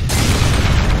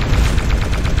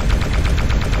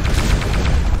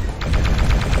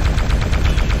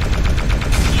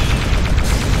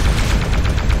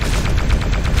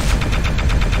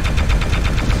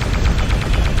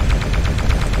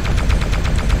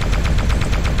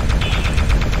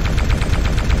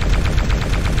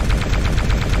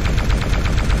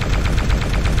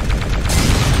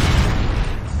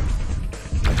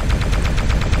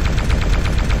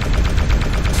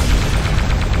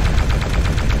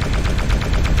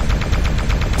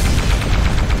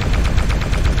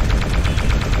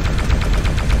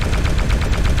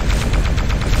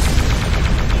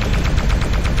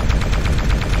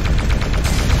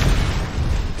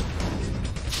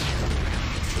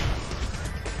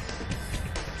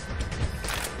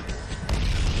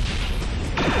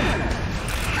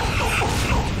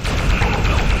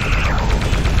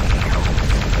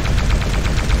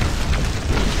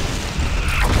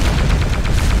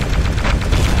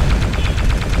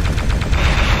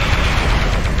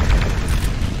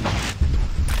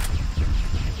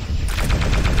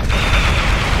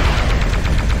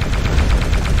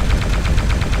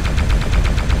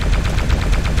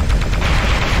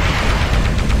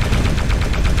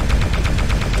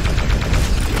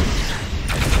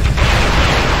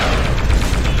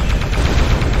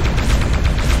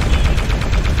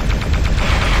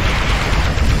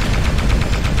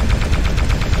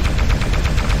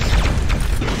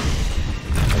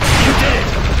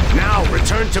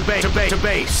 To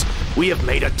base. We have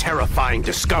made a terrifying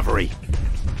discovery.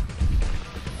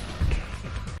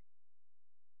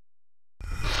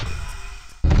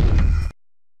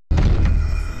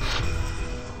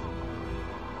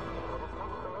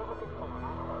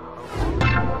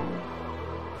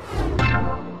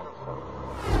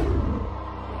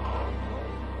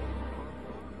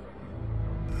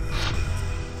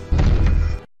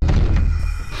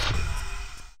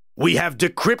 We have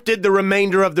decrypted the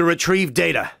remainder of the retrieved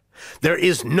data. There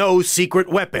is no secret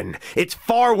weapon. It's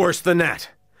far worse than that.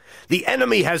 The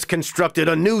enemy has constructed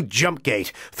a new jump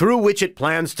gate through which it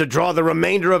plans to draw the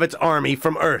remainder of its army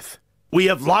from Earth. We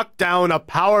have locked down a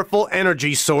powerful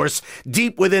energy source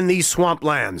deep within these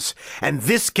swamplands, and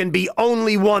this can be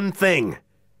only one thing.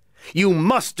 You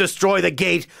must destroy the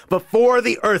gate before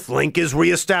the Earthlink is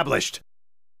reestablished.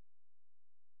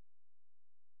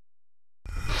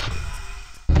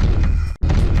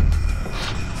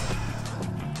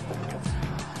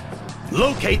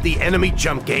 Locate the enemy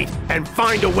jump gate and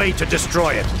find a way to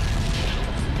destroy it.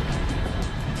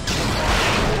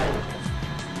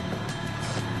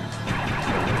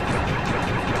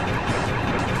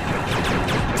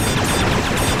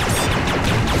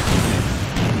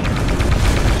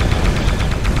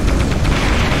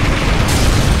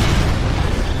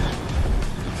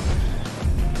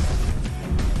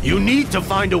 You need to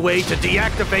find a way to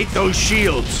deactivate those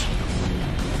shields.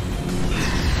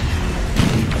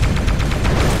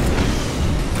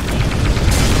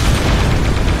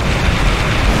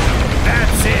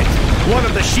 One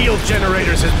of the shield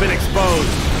generators has been exposed.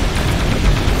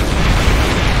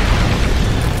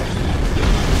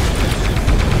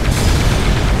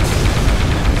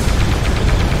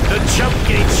 The jump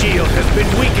gate shield has been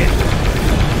weakened.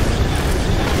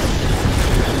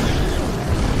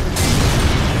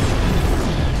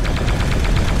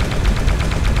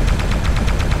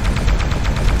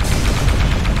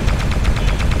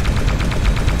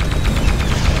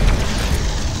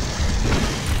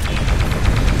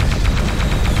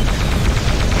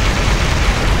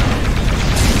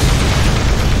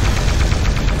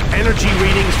 Energy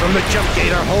readings from the jump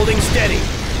gate are holding steady.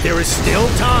 There is still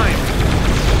time.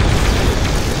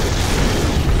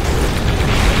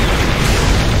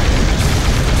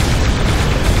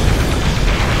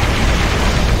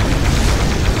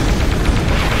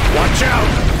 Watch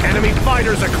out! Enemy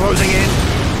fighters are closing in.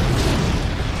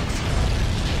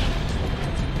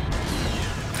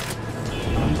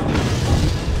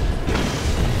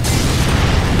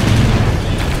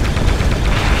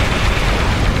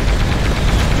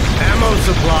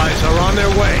 Supplies are on their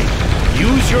way.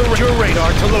 Use your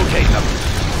radar to locate them.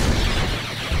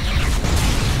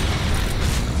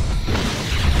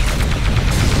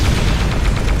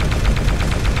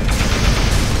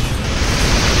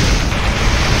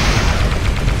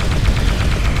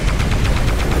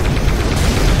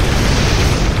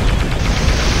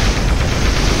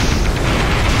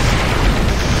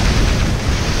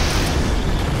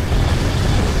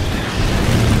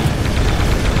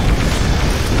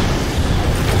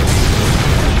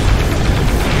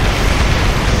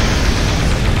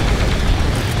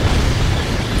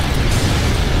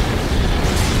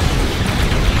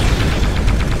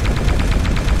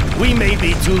 We may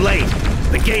be too late.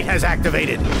 The gate has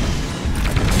activated.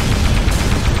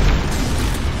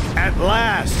 At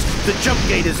last, the jump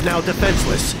gate is now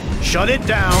defenseless. Shut it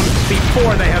down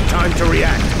before they have time to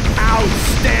react.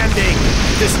 Outstanding!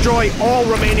 Destroy all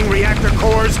remaining reactor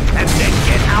cores and then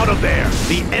get out of there.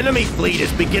 The enemy fleet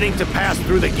is beginning to pass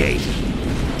through the gate.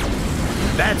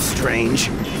 That's strange.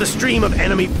 The stream of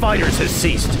enemy fighters has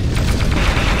ceased.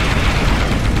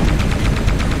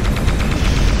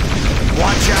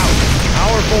 Watch out!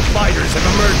 Powerful fighters have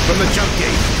emerged from the jump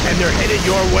gate, and they're headed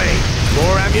your way.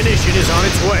 More ammunition is on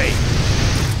its way.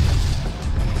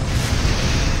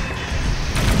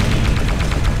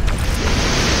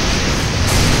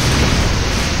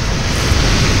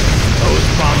 Those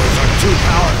bombers are too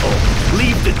powerful.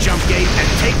 Leave the jump gate and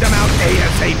take them out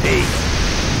ASAP.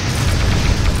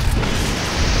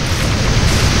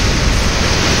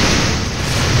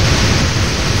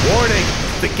 Warning!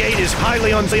 The gate is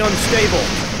highly unstable.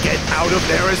 Get out of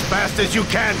there as fast as you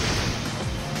can.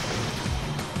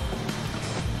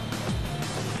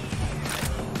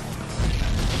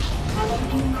 Power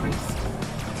increased.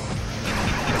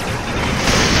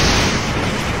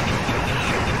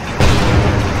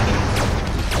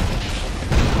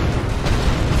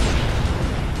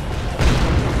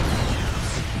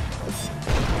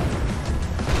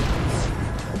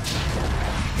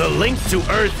 The link to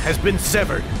Earth has been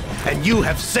severed, and you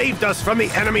have saved us from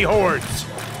the enemy hordes.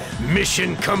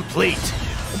 Mission complete.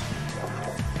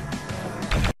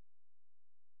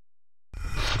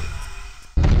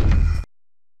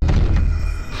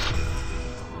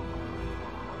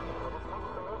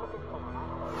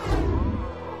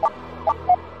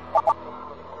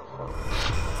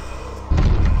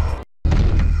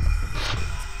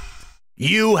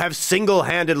 You have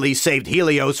single-handedly saved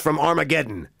Helios from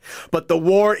Armageddon, but the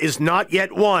war is not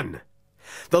yet won.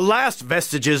 The last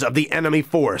vestiges of the enemy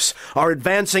force are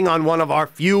advancing on one of our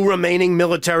few remaining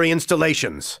military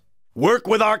installations. Work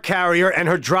with our carrier and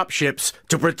her dropships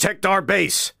to protect our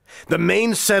base, the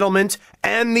main settlement,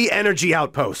 and the energy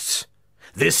outposts.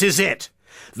 This is it.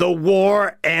 The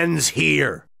war ends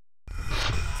here.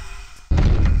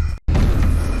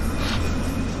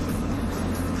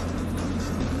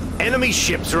 Enemy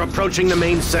ships are approaching the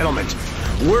main settlement.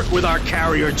 Work with our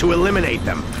carrier to eliminate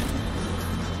them.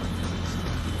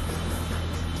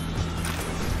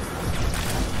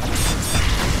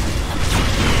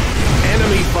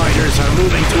 Enemy fighters are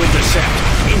moving to intercept.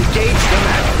 Engage them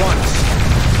at once.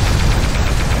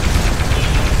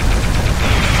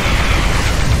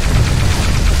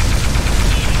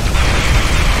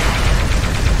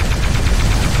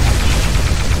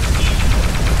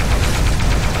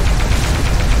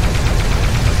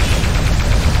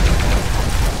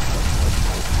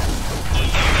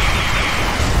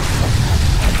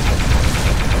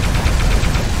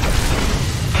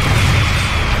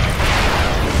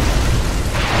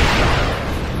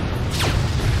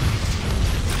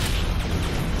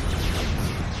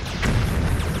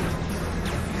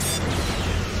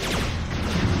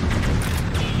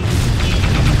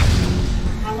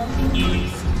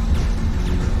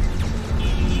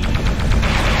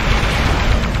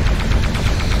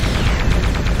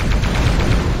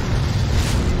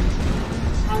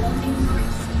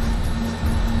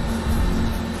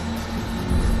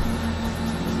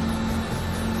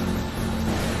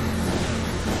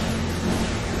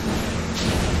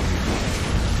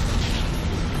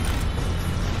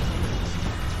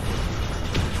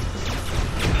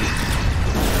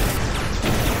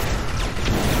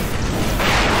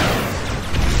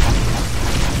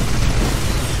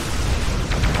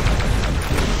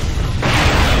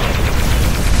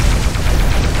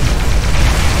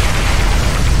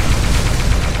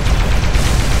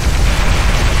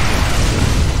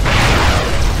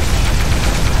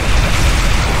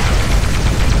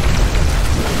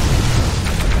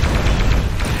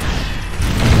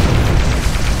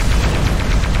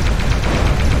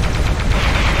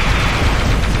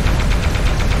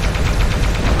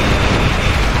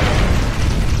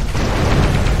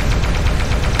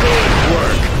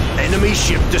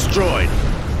 Ship destroyed.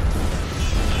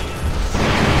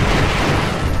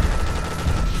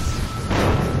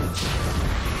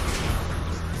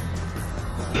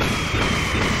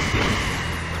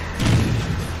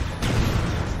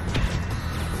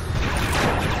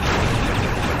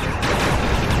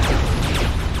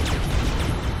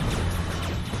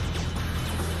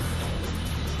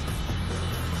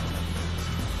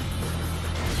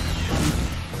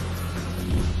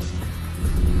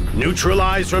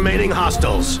 Neutralize remaining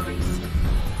hostiles.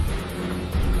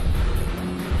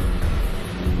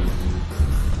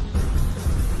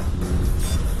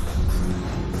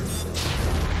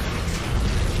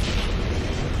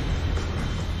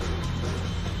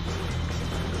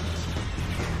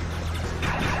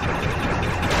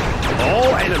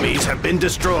 All enemies have been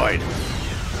destroyed.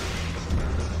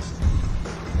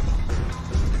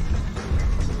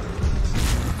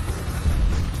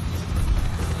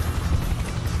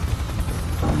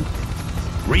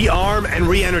 Rearm and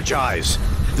re-energize.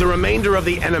 The remainder of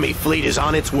the enemy fleet is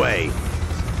on its way.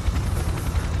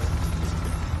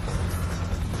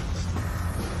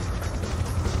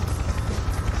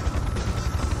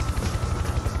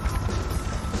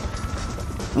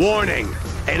 Warning!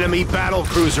 Enemy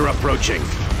battlecruiser approaching.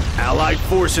 Allied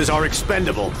forces are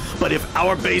expendable, but if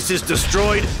our base is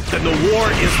destroyed, then the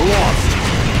war is lost.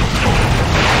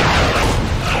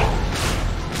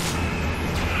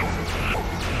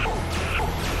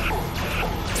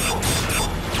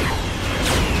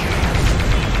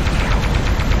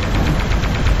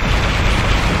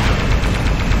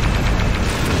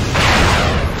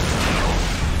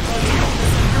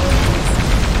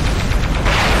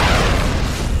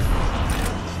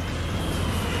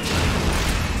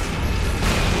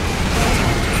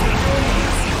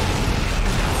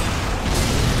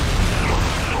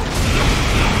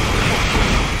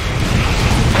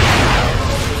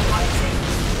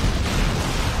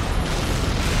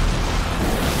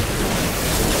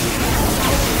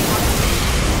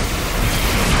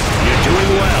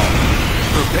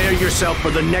 Prepare yourself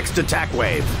for the next attack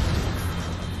wave.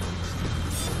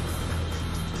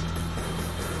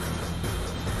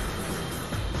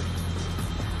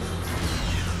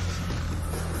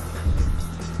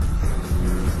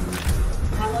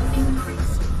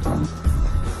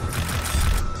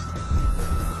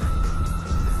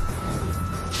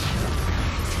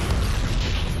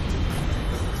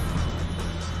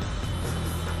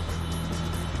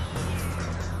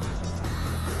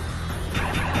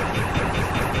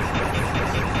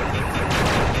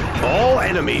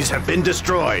 Enemies have been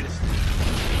destroyed.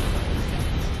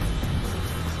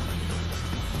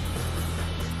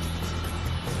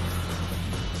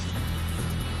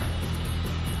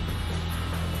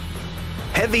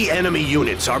 Heavy enemy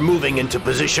units are moving into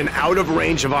position out of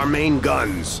range of our main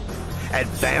guns.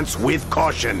 Advance with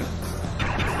caution.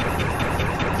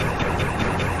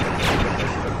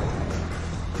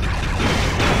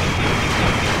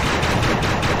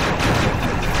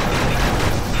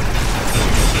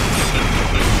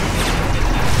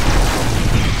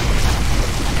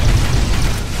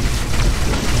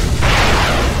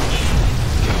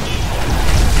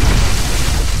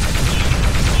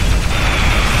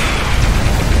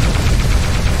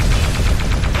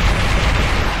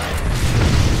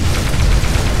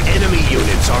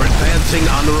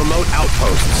 On the remote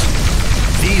outposts.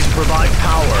 These provide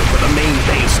power for the main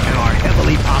base and are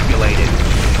heavily populated.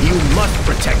 You must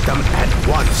protect them at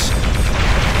once.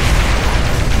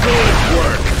 Good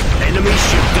work! Enemy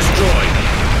ship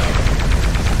destroyed.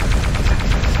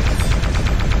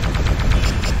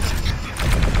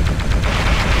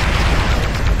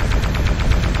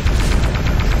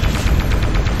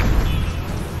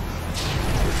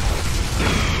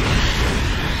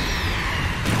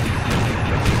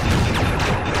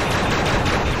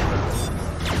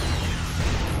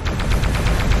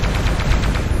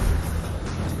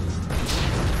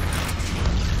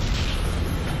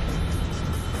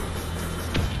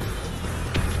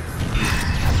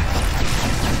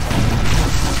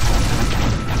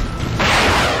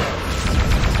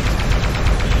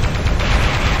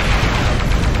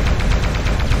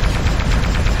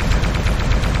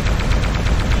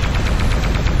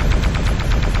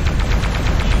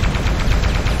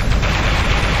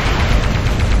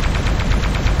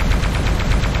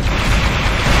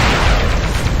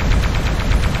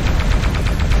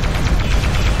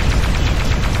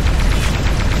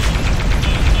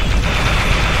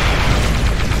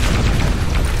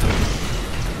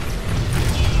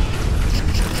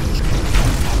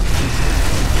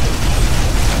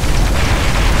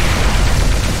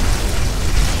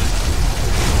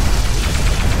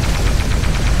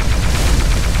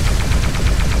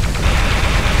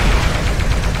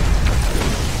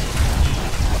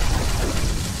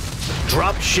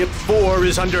 Ship 4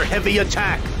 is under heavy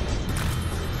attack.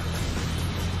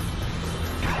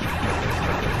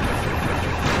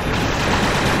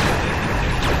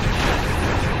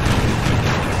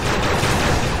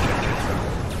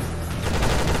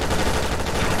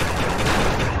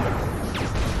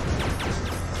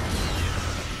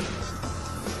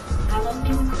 Power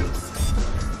increased.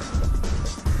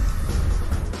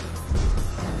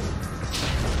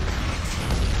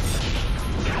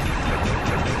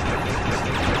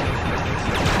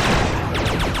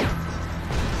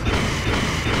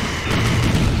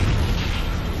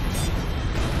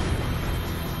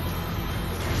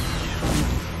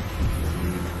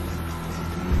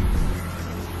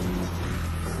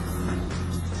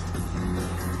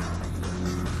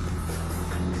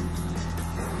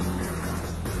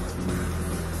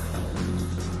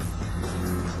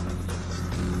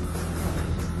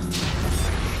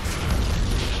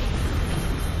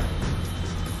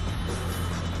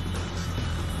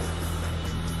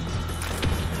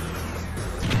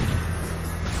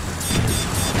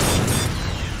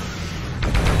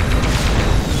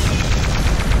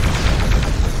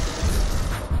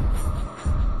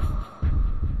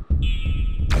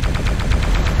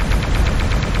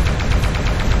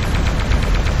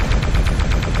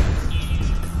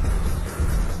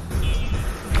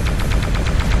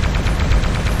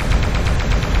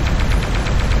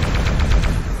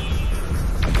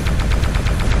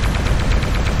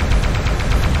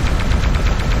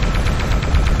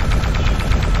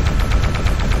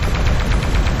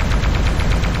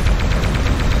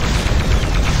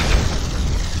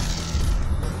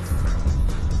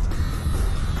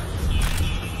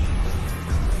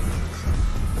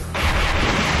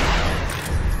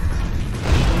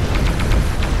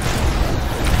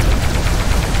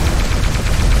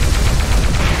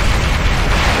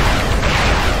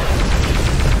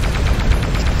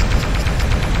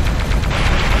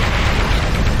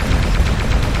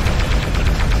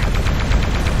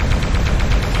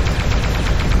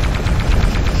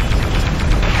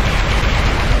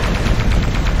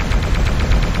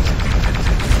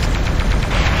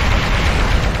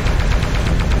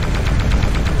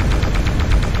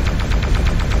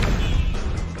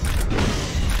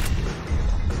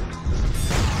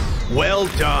 Well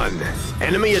done.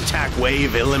 Enemy attack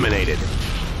wave eliminated.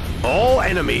 All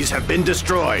enemies have been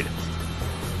destroyed.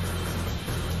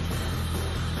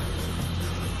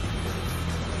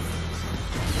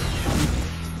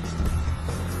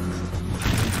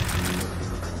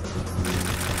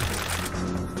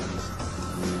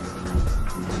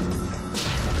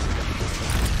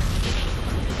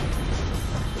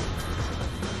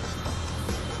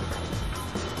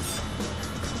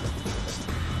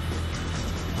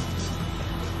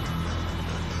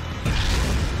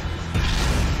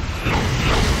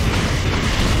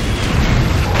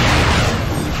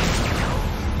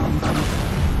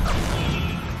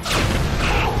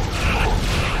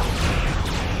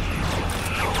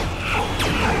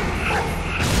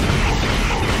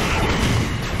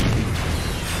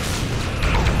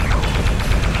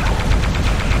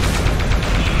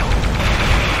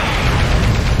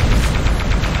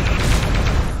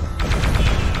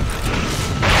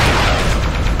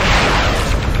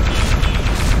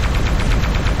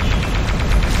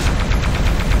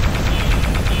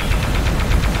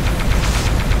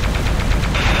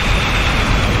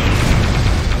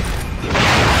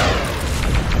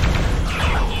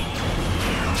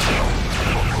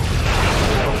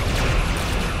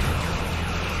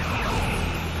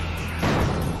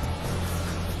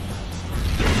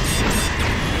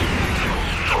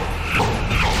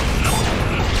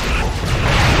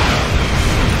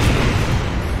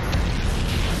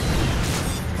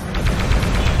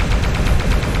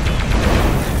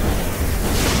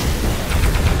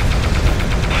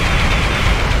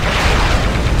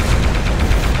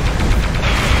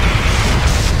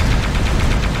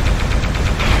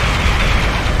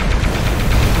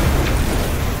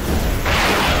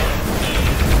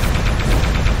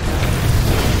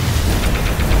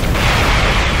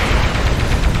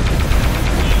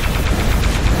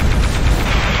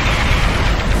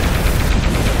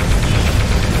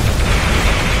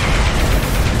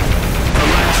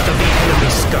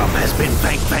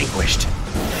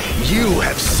 You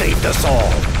have saved us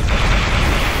all.